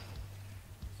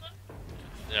 This one?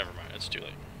 Never mind, it's too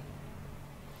late.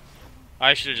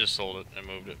 I should have just sold it and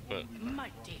moved it, but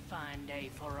Mighty fine day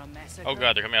for a massacre. oh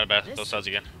god, they're coming out of both This sides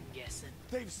again. I'm guessing.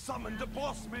 They've summoned a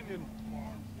boss minion.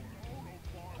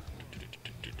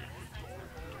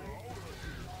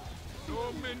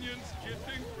 No minions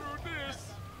getting through this.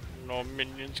 No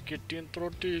minions getting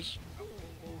through this.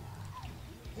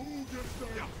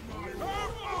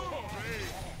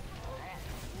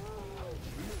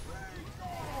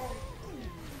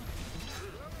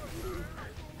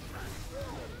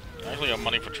 I actually got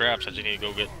money for traps. I just need to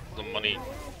go get the money.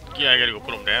 Yeah, I gotta go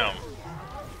put them down.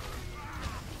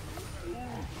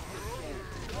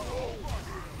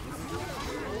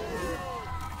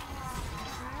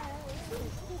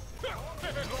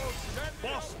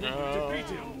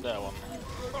 That one.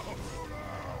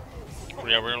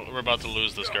 Yeah, we're about to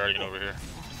lose this Guardian over here.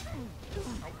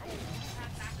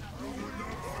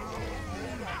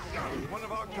 One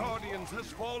of our guardians has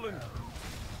fallen.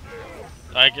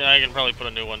 I can probably put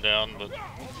a new one down, but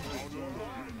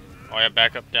oh yeah,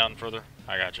 back up down further.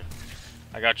 I got you.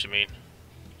 I got you, mean.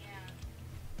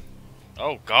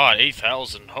 Oh god,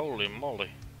 8,000. Holy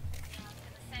moly.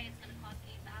 Say it's gonna cost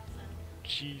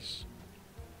 8,000. Jeez.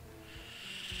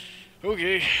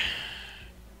 Okay.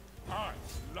 I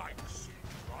like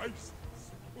surprises.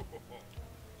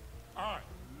 I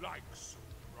like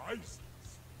surprises.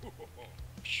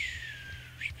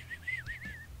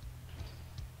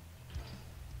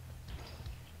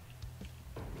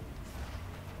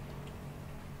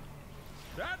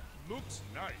 That looks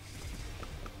nice.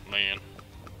 Man.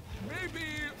 Maybe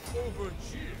over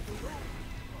here.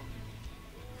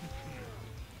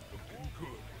 Looking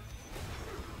good.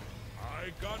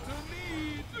 I got a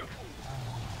lead.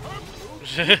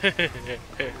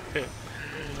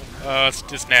 Oh, it's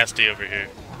just nasty over here.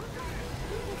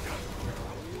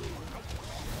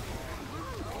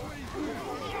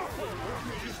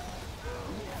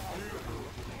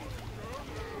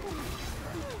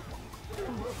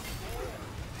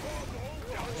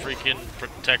 Freaking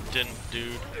protecting,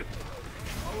 dude.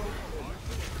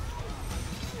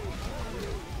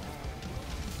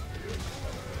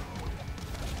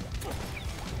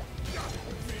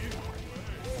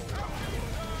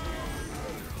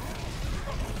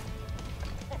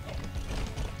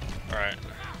 Alright.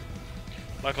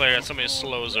 Luckily I got so many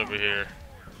slows over here.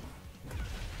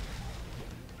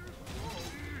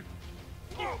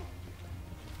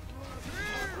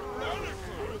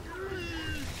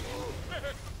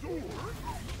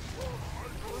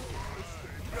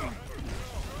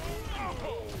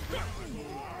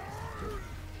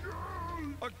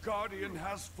 A guardian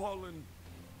has fallen.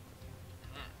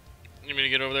 You need me to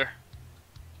get over there?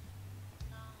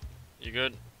 You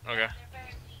good? Okay. They're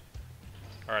very weak.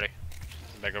 Alrighty.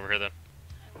 Back over here then.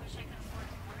 I wish I could afford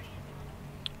a Guardian.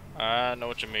 I know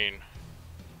what you mean.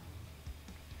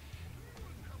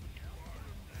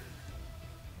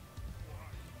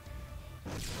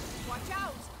 Watch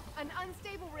out! An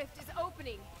unstable rift is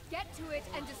opening. Get to it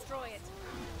and destroy it.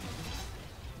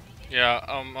 Yeah,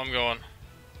 I'm going.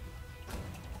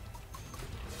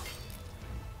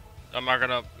 I'm not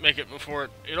gonna make it before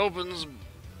it opens.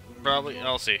 Probably.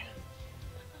 I'll see.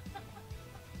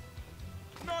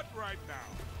 Not right now.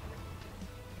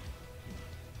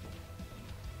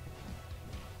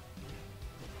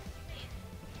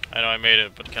 I know I made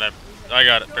it, but can I? I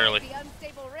got it Destroy barely. the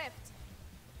unstable rift.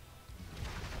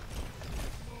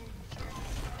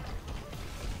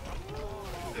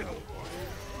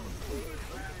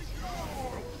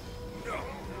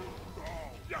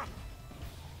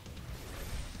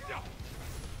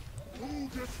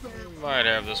 Might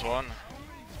have this one.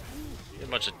 A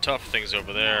bunch of tough things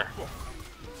over there.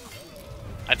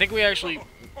 I think we actually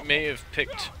may have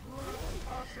picked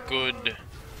good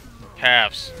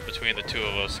paths between the two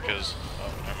of us, because...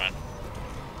 Oh, never mind.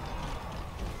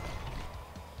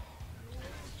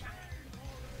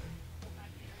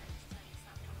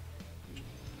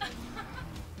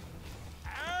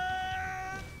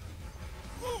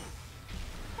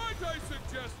 Might I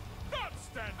suggest not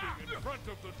standing in front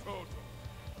of the totem?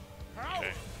 How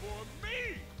Okay. for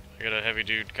me? I got a heavy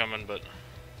dude coming, but...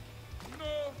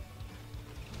 No.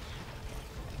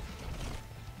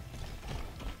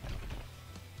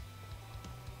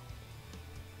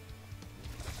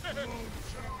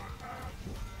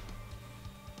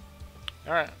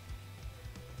 Alright.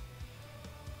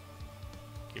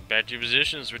 Get back to your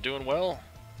positions, we're doing well.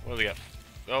 What do we got?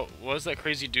 Oh, what is that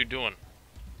crazy dude doing?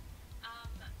 I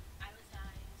was dying,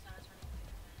 so I was running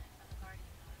away from it, but the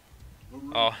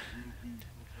guardian got it. Oh.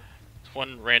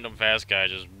 One random fast guy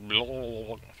just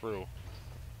through.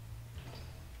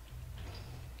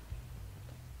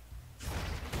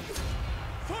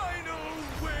 Final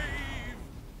wave!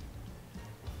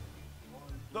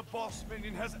 The boss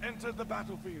minion has entered the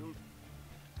battlefield.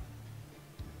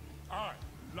 I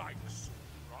like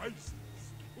surprises.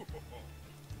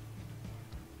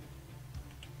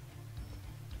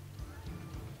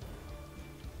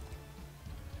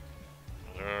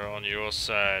 They're on your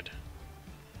side.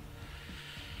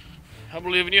 I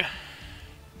believe in you.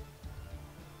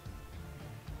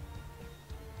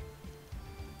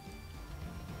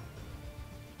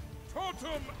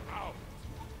 Totem out!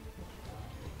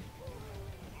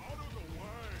 Out of the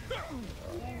way!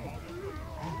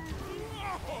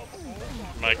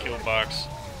 My kill box.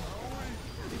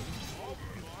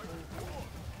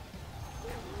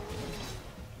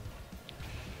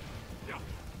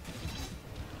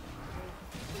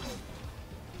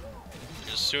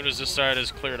 As soon as this side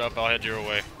is cleared up, I'll head your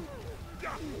way.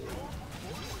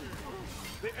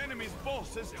 The enemy's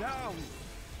boss is down.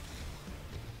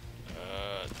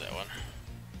 That one.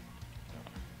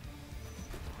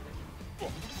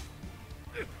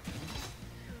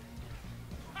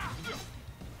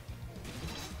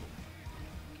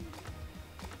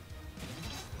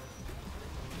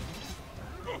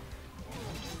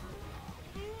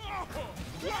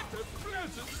 What a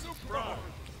pleasant surprise!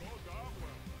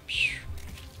 Psh.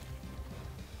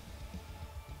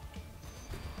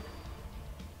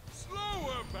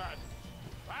 Slower, man!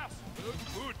 Faster,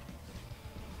 good!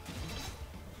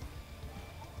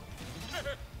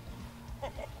 Ta-da!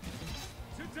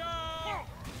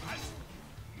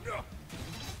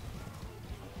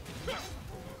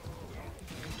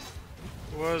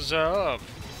 What's up?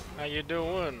 How you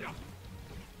doing?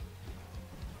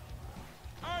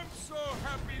 I'm so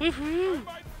happy Woohoo! I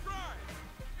might cry!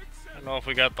 I Except don't know if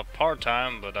we got the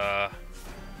part-time, but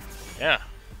yeah.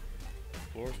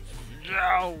 Fourth.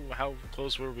 Ow! How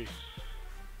close were we?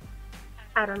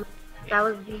 I don't know. That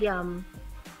was the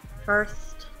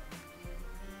first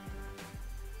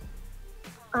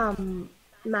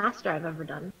master I've ever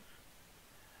done.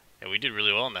 Yeah, we did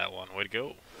really well on that one. Way to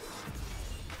go.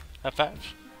 High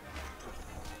five.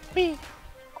 Whee!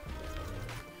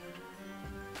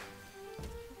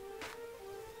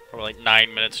 Probably like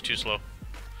 9 minutes too slow.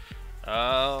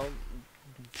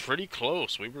 Pretty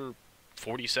close. We were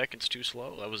 40 seconds too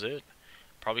slow. That was it.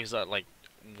 Probably is that like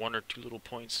 1 or 2 little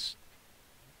points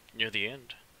near the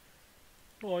end.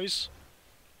 Nice.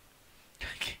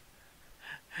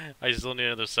 I still need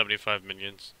another 75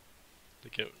 minions to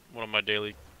get one of my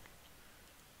daily.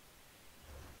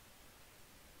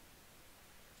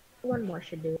 One more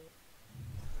should do it.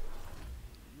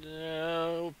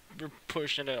 No, we're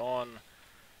pushing it on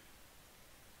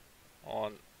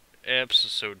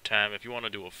episode time. If you want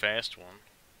to do a fast one,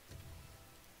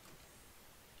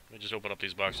 let me just open up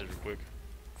these boxes real quick.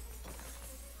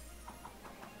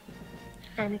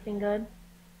 Anything good?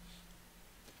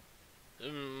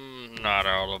 Not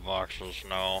all the boxes,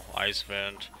 no. Ice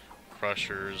vent,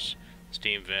 crushers,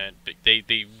 steam vent.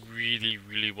 They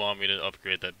really want me to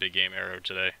upgrade that big game arrow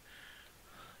today.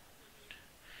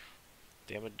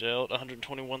 Damage dealt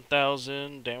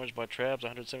 121,000. Damage by traps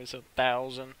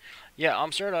 177,000. Yeah,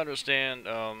 I'm starting to understand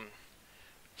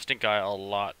Stink Eye a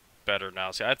lot better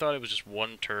now. See, I thought it was just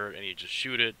one turret and you just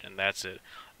shoot it and that's it.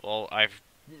 Well, I've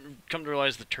come to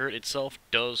realize the turret itself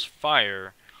does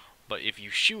fire, but if you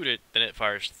shoot it, then it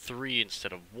fires 3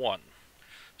 instead of 1.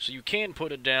 So you can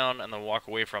put it down and then walk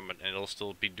away from it, and it'll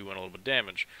still be doing a little bit of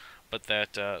damage. But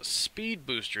that speed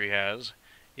booster he has,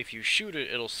 if you shoot it,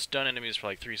 it'll stun enemies for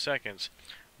like 3 seconds.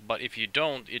 But if you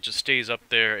don't, it just stays up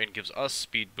there and gives us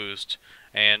speed boost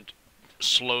and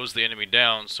slows the enemy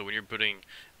down. So when you're putting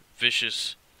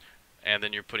Vicious, and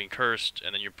then you're putting Cursed,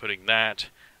 and then you're putting that,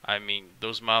 I mean,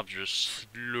 those mobs are just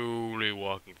slowly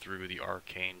walking through the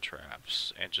arcane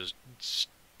traps, and just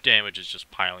damage is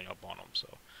just piling up on them.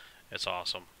 So it's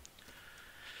awesome.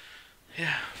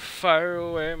 Yeah, fire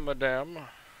away, madame.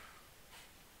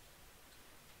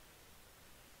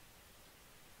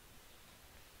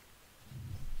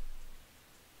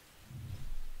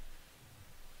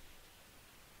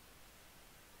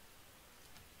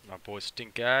 My boy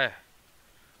Stink Eye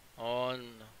on.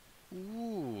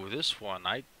 Ooh, this one.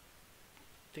 I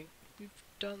think we've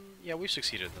done. Yeah, we've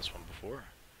succeeded in this one before.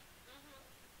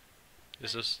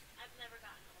 Is this I've never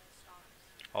gotten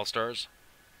All Stars?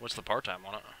 What's the part time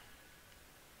on it?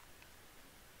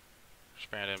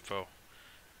 Expand info.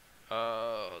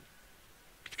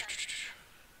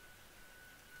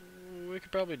 We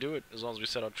could probably do it as long as we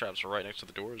set up traps right next to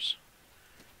the doors.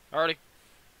 Alrighty.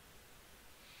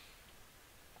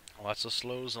 Lots of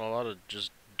slows and a lot of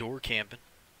just door camping.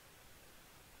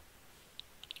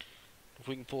 If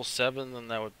we can pull 7, then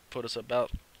that would put us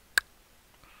about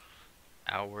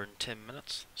hour and 10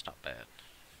 minutes. That's not bad.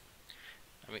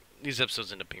 I mean, these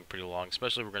episodes end up being pretty long,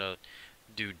 especially if we're gonna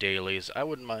do dailies. I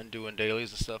wouldn't mind doing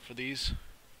dailies and stuff for these.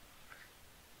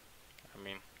 I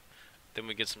mean, then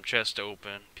we get some chests to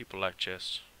open. People like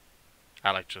chests.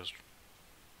 I like chests.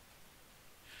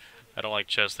 I don't like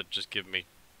chests that just give me.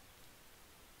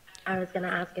 I was gonna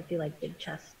ask if you like big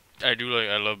chests. I do like.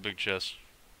 I love big chests.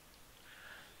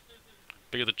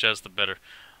 Bigger the chest, the better.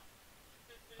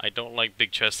 I don't like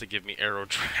big chests that give me arrow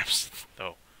traps,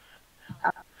 though.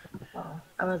 Well,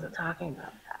 I wasn't talking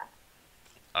about that.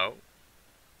 Oh.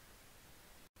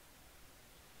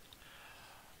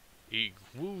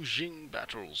 Wu Jing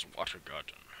Battles Water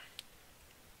Garden.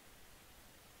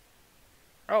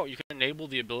 Oh, you can enable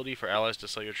the ability for allies to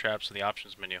sell your traps in the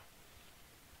options menu.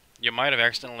 You might have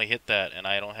accidentally hit that, and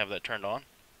I don't have that turned on.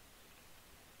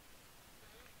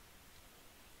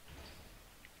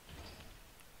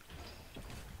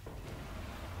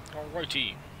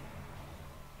 Alrighty.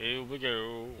 Here we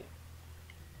go.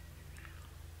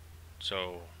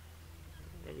 So,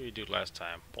 what did we do last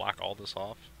time? Block all this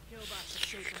off? Killbots are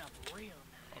shaping up real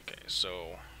nice. Okay,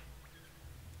 so...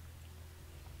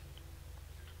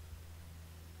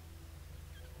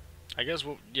 I guess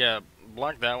we'll, yeah,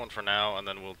 block that one for now, and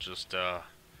then we'll just,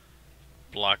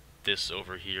 block this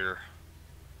over here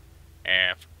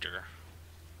after.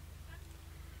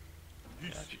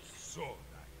 This Yeah, is so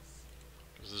nice.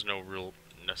 because there's no real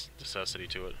necessity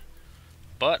to it.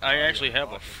 But I actually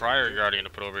have a Friar Guardian to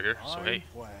put over here, so hey.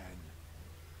 Plan.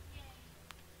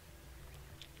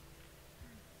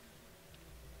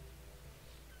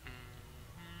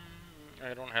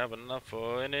 I don't have enough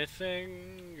for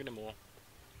anything anymore.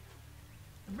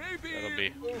 Maybe That'll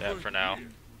be over that for now. here.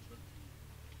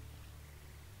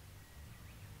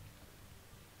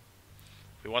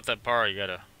 If we want that power, we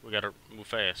gotta move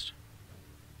fast.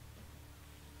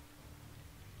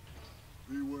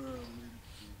 Beware,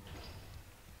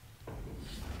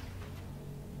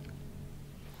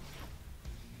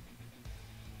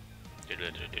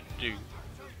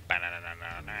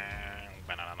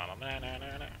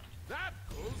 that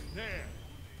goes there.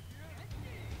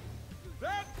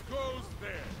 That goes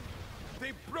there.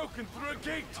 They've broken through a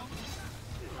gate.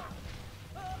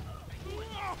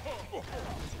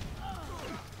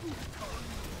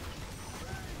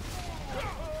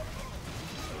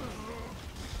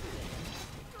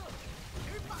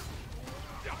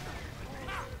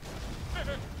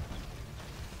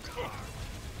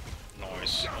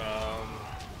 Nice.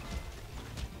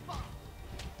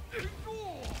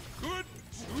 Good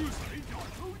Tuesday.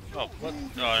 Oh, what?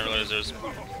 Oh, I didn't realize I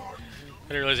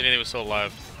didn't realize anything was still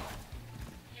alive.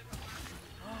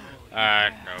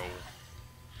 No.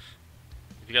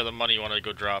 If you got the money, you want to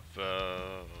go drop,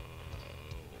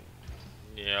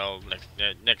 yeah,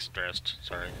 next rest.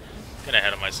 Sorry. Get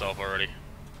ahead of myself already.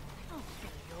 I'll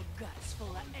fill your guts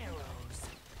full of arrows.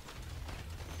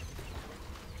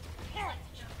 Better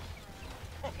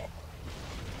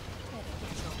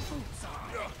get your boots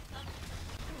on.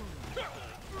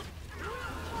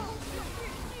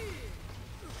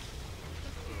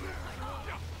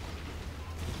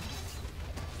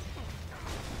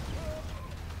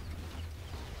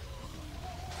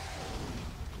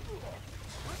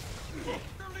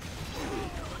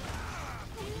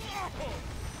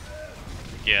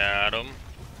 Got him.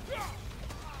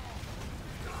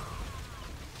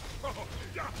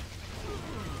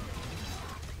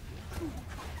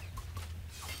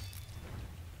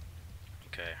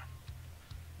 Okay.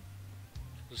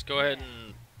 Let's go ahead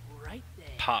and Right there.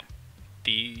 pop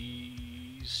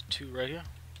these two right here.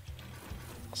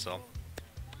 I'll sell them.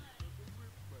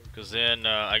 Because then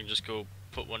I can just go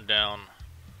put one down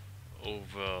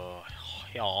over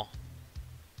here.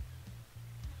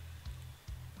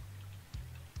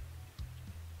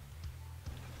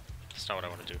 That's not what I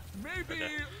want to do. Maybe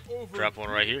Okay. over. Drop one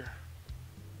right here.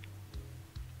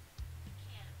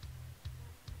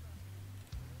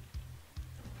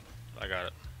 I got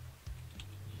it.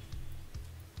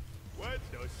 Let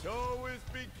the show is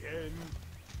begin.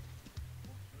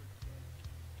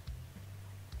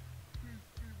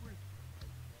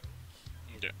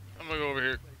 Okay. I'm gonna go over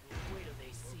here. Wait till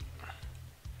they see me.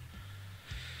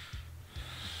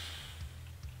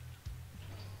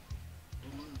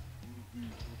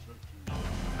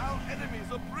 Our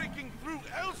enemies are breaking through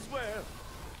elsewhere.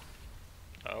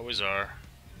 Always are.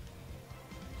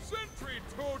 Sentry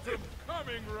totem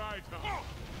coming right up.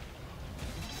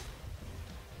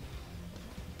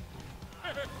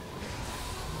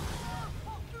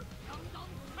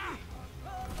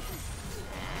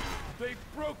 They've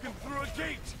broken through a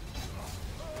gate.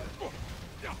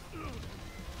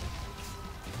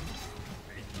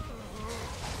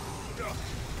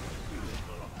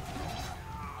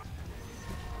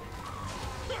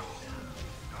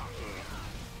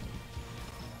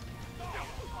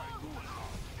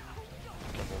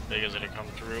 Couple biggest that come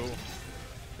through.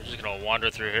 They're just gonna wander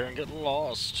through here and get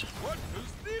lost. What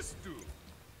does this do?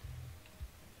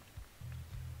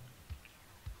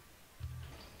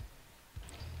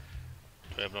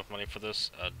 Do I have enough money for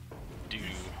this? I do.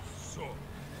 So.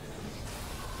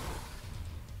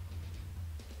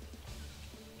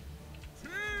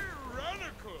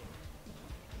 Tyrannical.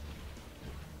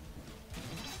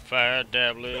 Fire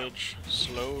dabblage,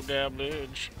 slow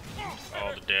dabblage,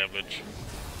 all the dabblage.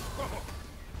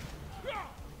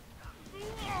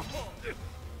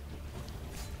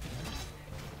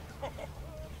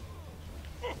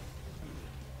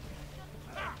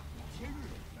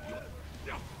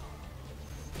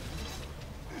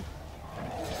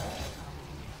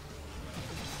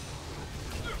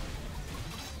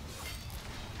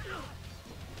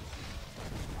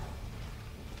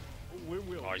 When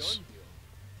we're Nice. done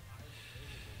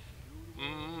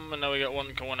here, And now we got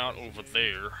one going out over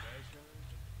there.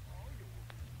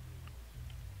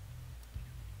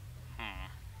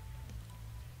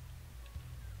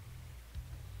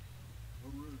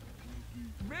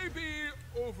 maybe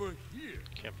over here.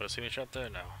 Can't put a ceiling trap there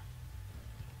now.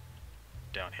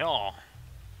 Down here,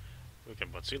 we can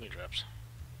put ceiling traps.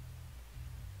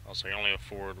 Also, I can only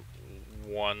afford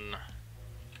one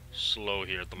slow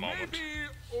here at the moment.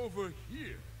 Maybe over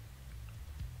here.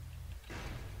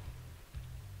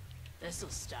 This'll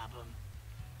stop them.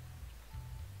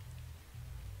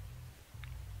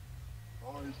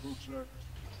 I protect.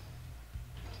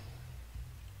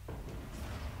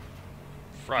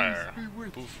 Friar. Peace be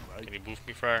with Boof. you, Can you boof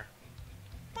me, Friar?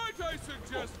 Might I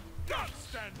suggest not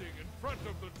standing in front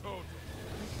of the totem?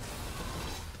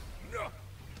 No,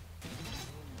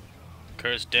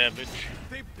 Curse damage.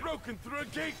 they've broken through a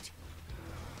gate.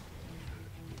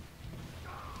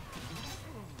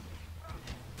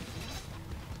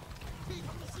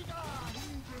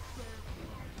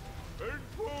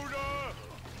 Intruder!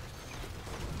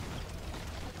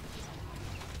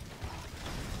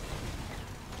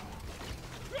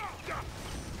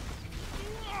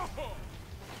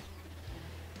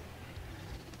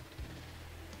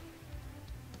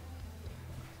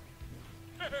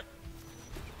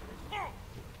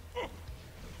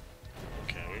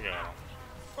 Okay, we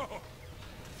got him.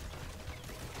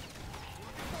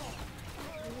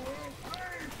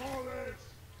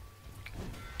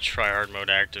 Try hard mode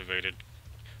activated.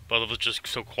 Both of us just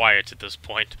so quiet at this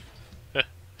point.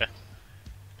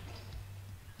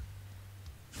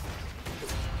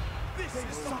 This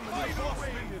is the final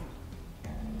minion.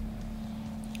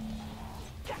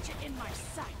 Gotcha in my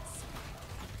sights.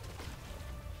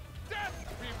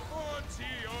 Death before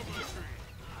geometry.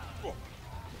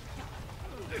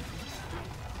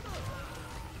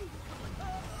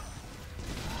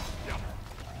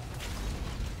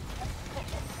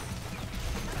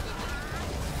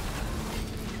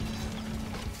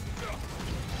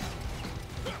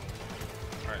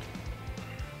 Alright.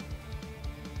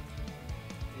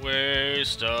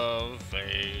 Waste of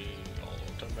a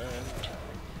ultimate.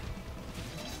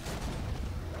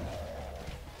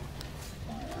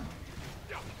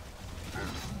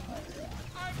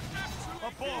 I'm actually A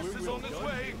Our boss is on his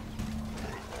way.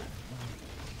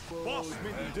 Boss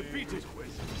minion defeated.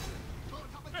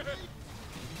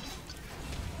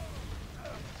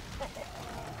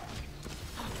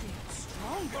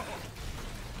 Stronger.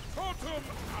 Totem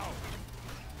out.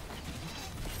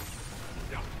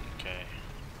 Okay.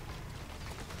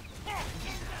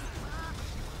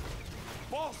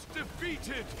 Boss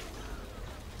defeated.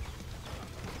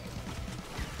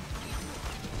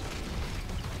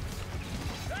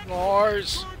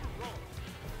 Mars!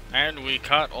 And we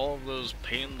caught all of those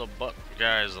pain in the butt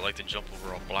guys that like to jump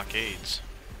over all blockades.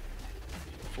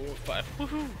 4, 5.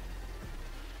 Woohoo!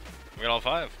 We got all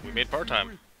 5. We made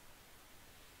part-time.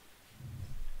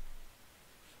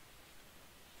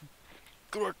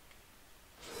 Good work.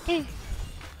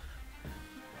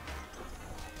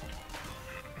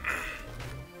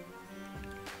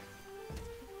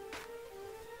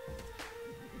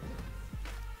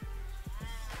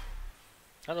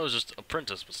 I know it was just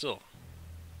apprentice, but still.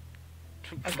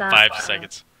 I got, 5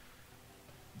 seconds.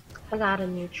 I got a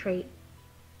new trait.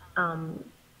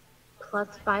 Plus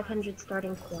 500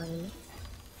 starting coin,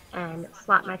 and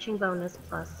slot matching bonus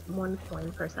plus 1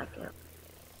 coin per second.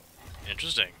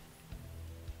 Interesting.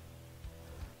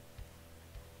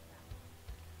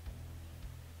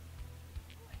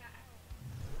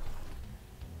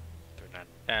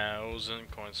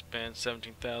 39,000 coins spent,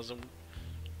 17,000.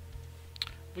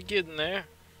 We're getting there.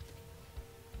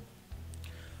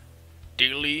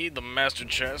 Daily, the master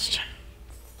chest.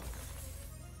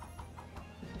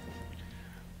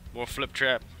 More flip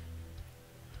trap.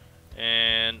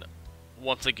 And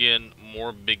once again,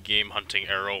 more big game hunting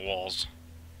arrow walls.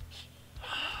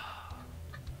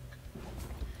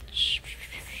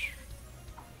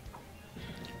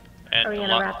 And Are we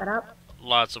gonna wrap it up?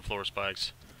 Lots of floor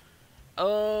spikes.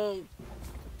 Yeah,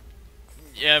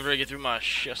 after I get through my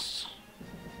chests.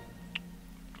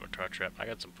 Or tar trap. I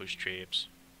got some push traps.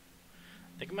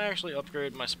 I think I might actually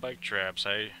upgrade my spike traps.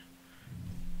 I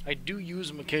do use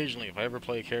them occasionally if I ever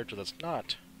play a character that's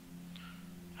not.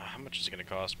 How much is it gonna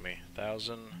cost me?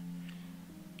 1,000.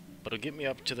 But it'll get me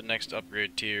up to the next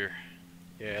upgrade tier.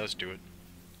 Yeah, let's do it.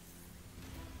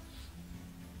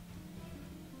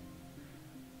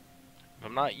 If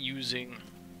I'm not using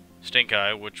Stink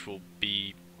Eye, which will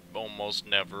be almost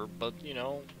never, but you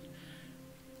know,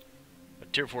 a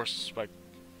tier 4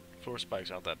 floor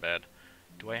spike's not that bad.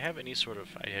 Do I have any sort of...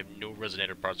 I have no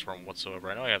resonator parts for them whatsoever.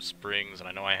 I know I have springs, and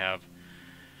I know I have...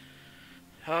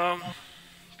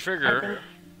 trigger.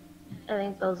 I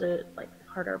think those are like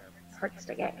harder parts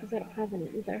to get because I don't have any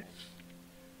either.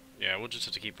 Yeah, we'll just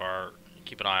have to keep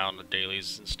an eye on the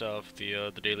dailies and stuff,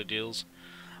 the daily deals.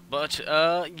 But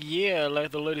yeah,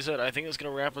 like the lady said, I think it's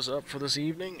gonna wrap us up for this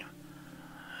evening.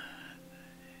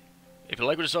 If you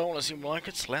like what you saw and want to see more like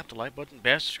it, slap the like button,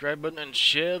 bash the subscribe button, and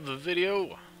share the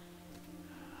video.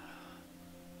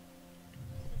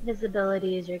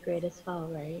 Visibility is your greatest foe,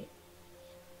 right?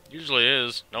 Usually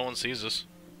is. No one sees us.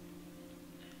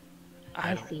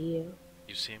 I see you.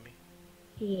 You see me?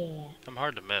 Yeah. I'm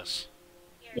hard to miss.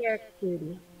 You're a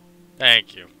cutie.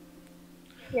 Thank you.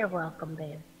 You're welcome,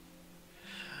 babe.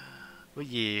 Well,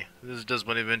 yeah, this is Does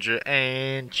Money Avenger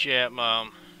and Chat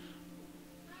Mom.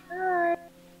 Bye.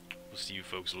 We'll see you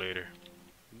folks later.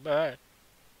 Bye.